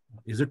here?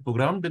 Is it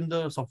programmed in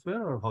the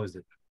software or how is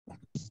it?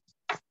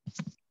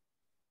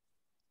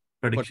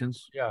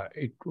 Predictions? But,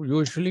 yeah,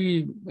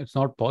 usually it's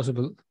not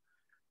possible.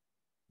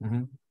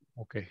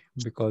 Okay,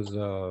 because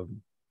there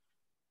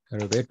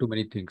are way too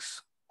many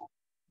things.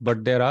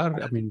 But there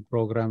are, I mean,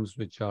 programs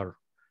which are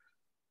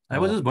I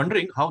was just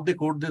wondering how they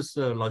code this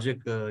logic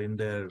in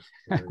their,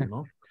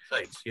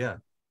 sites. Yeah.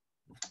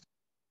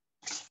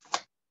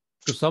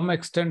 To some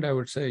extent, I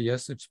would say,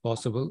 yes, it's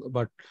possible.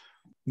 But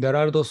there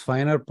are those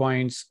finer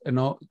points,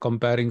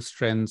 comparing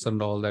strengths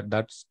and all that.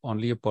 That's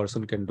only a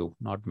person can do,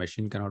 not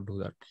machine cannot do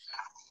that.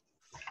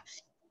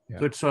 Yeah.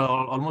 So it's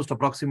almost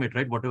approximate,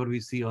 right? Whatever we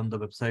see on the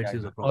websites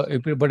is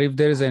approximate. But if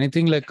there is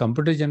anything like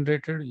computer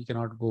generated, you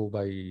cannot go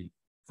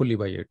fully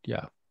by it.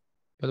 Yeah.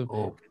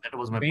 Okay, that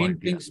was my main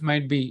point. Things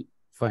might be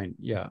fine.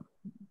 Yeah.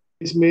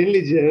 It's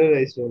mainly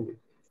generalized only.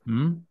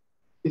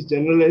 It's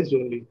generalized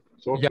only.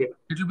 Software. Yeah,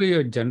 it will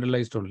be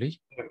generalized only.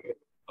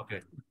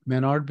 Okay. May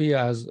not be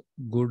as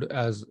good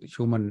as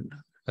human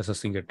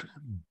assessing it.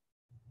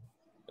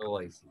 Oh,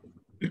 I see.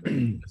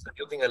 That's a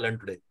new thing I learned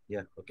today.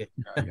 Yeah. Okay.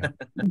 Yeah.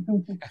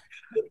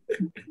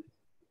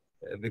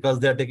 Because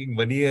they are taking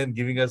money and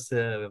giving us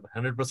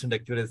 100%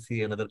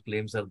 accuracy, and other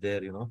claims are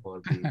there,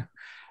 for the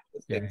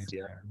things.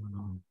 Yeah.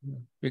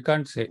 We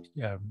can't say,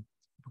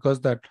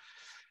 because that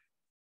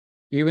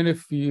even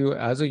if you,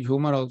 as a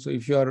human also,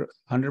 if you are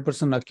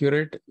 100%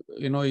 accurate,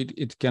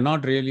 it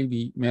cannot really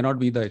be, may not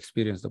be the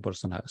experience the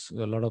person has.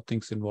 There are a lot of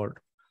things involved.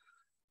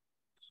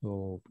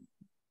 So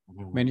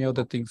many of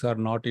the things are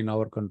not in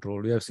our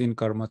control. We have seen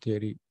karma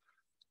theory,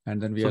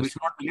 and then we should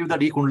not believe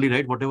that equally,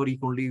 right? Whatever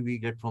equally we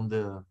get from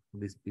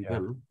these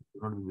people,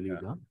 should not be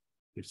believed. Huh?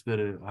 It's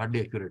very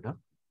hardly accurate. Huh?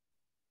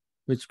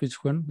 Which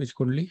one? Which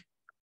kundli?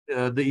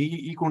 The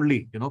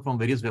e-kundli, from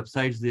various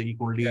websites, the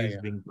e-kundli is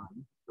being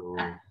done. So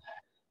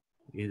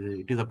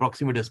it is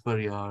approximate as per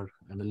your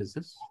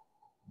analysis.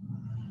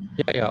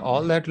 Yeah.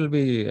 All that will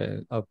be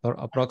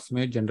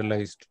approximate,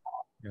 generalized.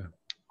 Yeah.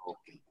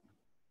 Okay.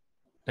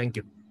 Thank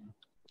you.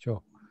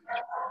 Sure.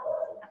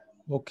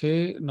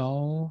 Okay.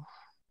 Now,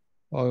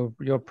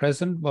 your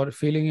present or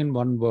feeling in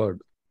one word.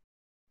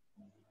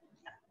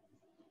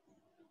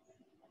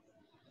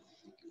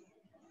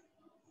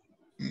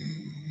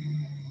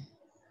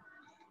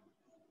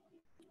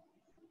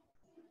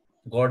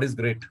 God is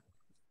great.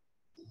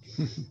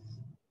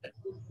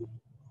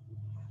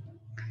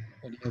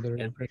 Any other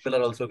and people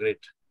are also great.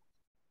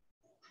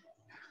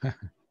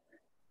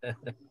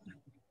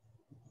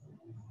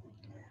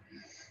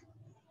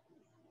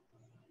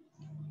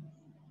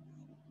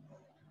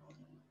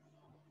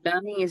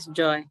 Learning is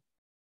joy.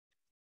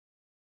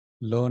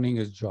 Learning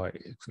is joy.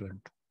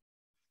 Excellent.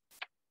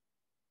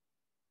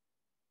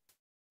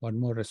 One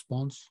more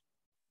response.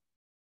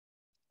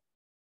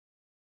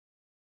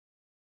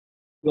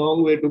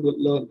 Long way to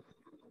learn.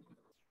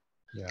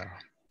 Yeah.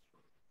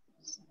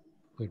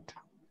 Good.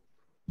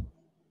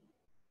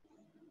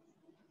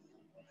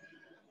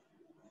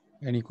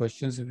 Any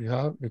questions if you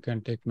have, we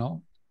can take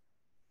now.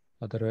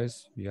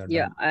 Otherwise, we are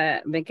done.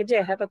 Venkaji,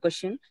 I have a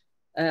question.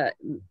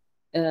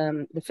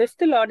 The fifth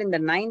lord in the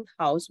ninth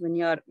house, when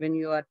you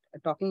are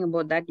talking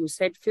about that, you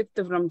said fifth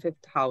from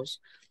fifth house.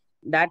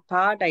 That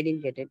part I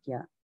didn't get it.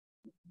 Yeah.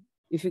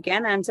 If you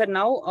can answer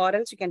now, or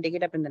else you can take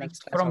it up in the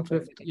next class. From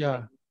fifth,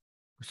 yeah.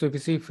 So if you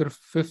see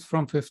fifth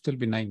from fifth will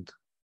be ninth.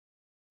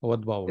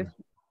 From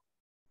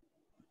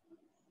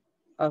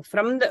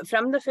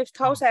the fifth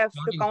house, I have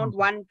to count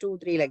 1, 2,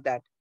 3 like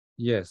that.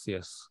 Yes.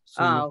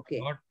 So okay.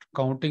 Not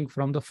counting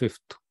from the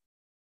fifth.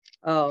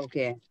 Oh,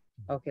 okay.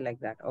 Okay, like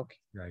that. Okay.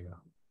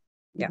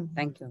 Yeah.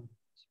 Thank you.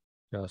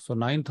 Yeah. So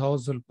ninth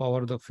house will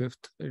power the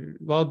fifth.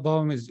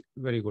 Bhavam is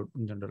very good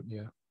in general.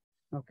 Yeah.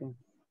 Okay.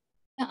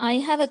 I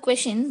have a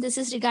question. This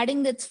is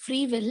regarding that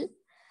free will.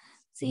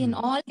 See, in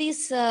all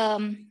these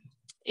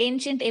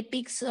ancient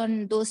epics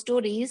and those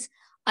stories,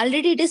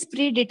 already it is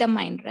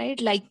predetermined, right?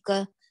 Like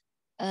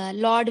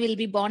Lord will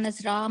be born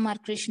as Ram or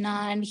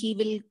Krishna, and he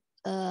will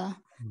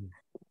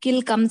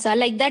kill Kamsa.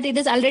 Like that, it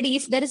is already,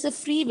 if there is a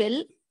free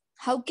will,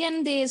 how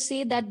can they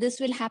say that this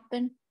will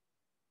happen?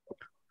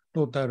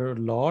 No, the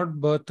Lord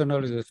birth and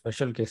all is a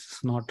special case.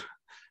 Not,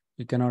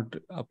 you cannot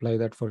apply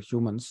that for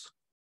humans.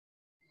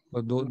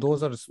 But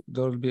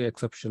there will be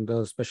exception. There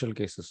are special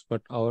cases.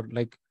 But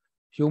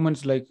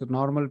humans, like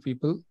normal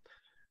people,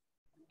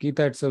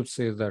 Gita itself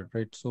says that,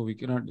 right? So we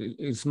cannot.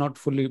 It's not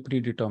fully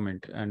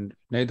predetermined, and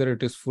neither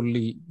it is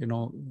fully,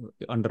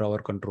 under our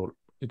control.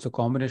 It's a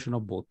combination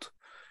of both.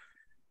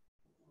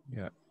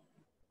 Yeah.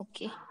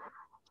 Okay.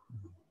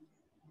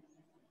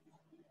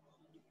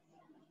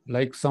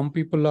 Like some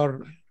people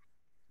are,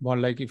 well,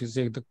 like if you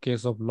say the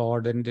case of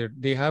Lord, and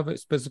they have a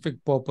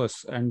specific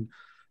purpose, and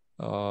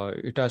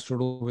it has to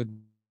do with,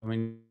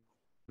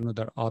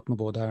 the Atma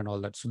Bodha and all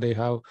that. So they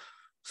have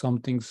some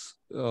things,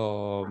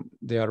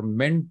 they are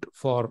meant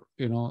for,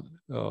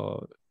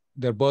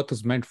 their birth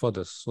is meant for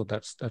this. So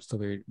that's the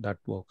way that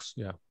works.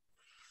 Yeah.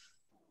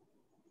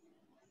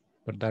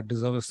 But that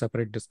deserves a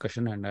separate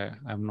discussion, and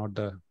I'm not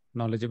the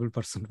knowledgeable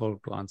person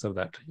to answer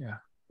that. Yeah.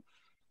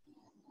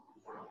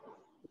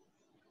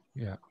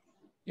 Yeah.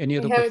 Any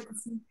other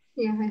questions?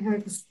 Yeah, I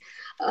heard this.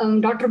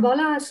 Dr.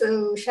 Bala has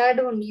shared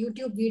on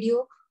YouTube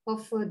video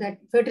of that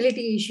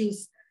fertility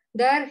issues.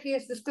 There he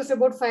has discussed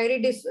about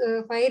fiery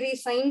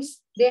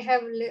signs. They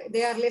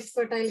are less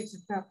fertile,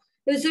 etc.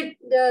 Is it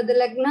the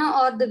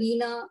Lagna or the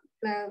Veena?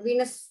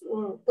 Venus,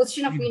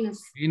 position of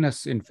Venus.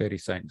 Venus in fairy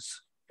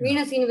signs.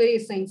 Venus in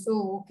various signs.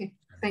 So, okay.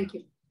 Thank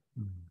you.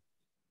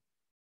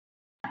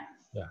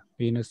 Yeah,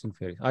 Venus in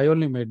fairy. I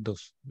only made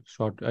those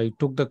short. I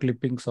took the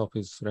clippings of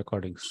his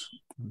recordings.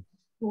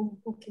 Oh,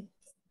 okay.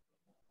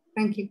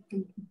 Thank you.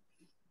 Thank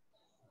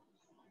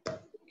you.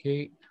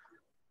 Okay.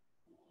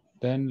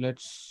 Then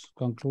let's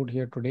conclude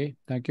here today.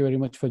 Thank you very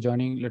much for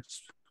joining.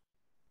 Let's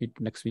meet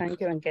next week. Thank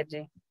you,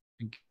 Venkatji.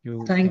 Thank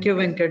you. Thank you,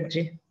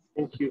 Venkatji.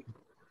 Thank you.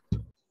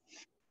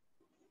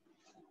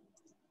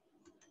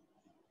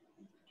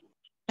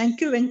 Thank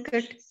you,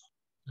 Venkat.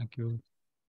 Thank you.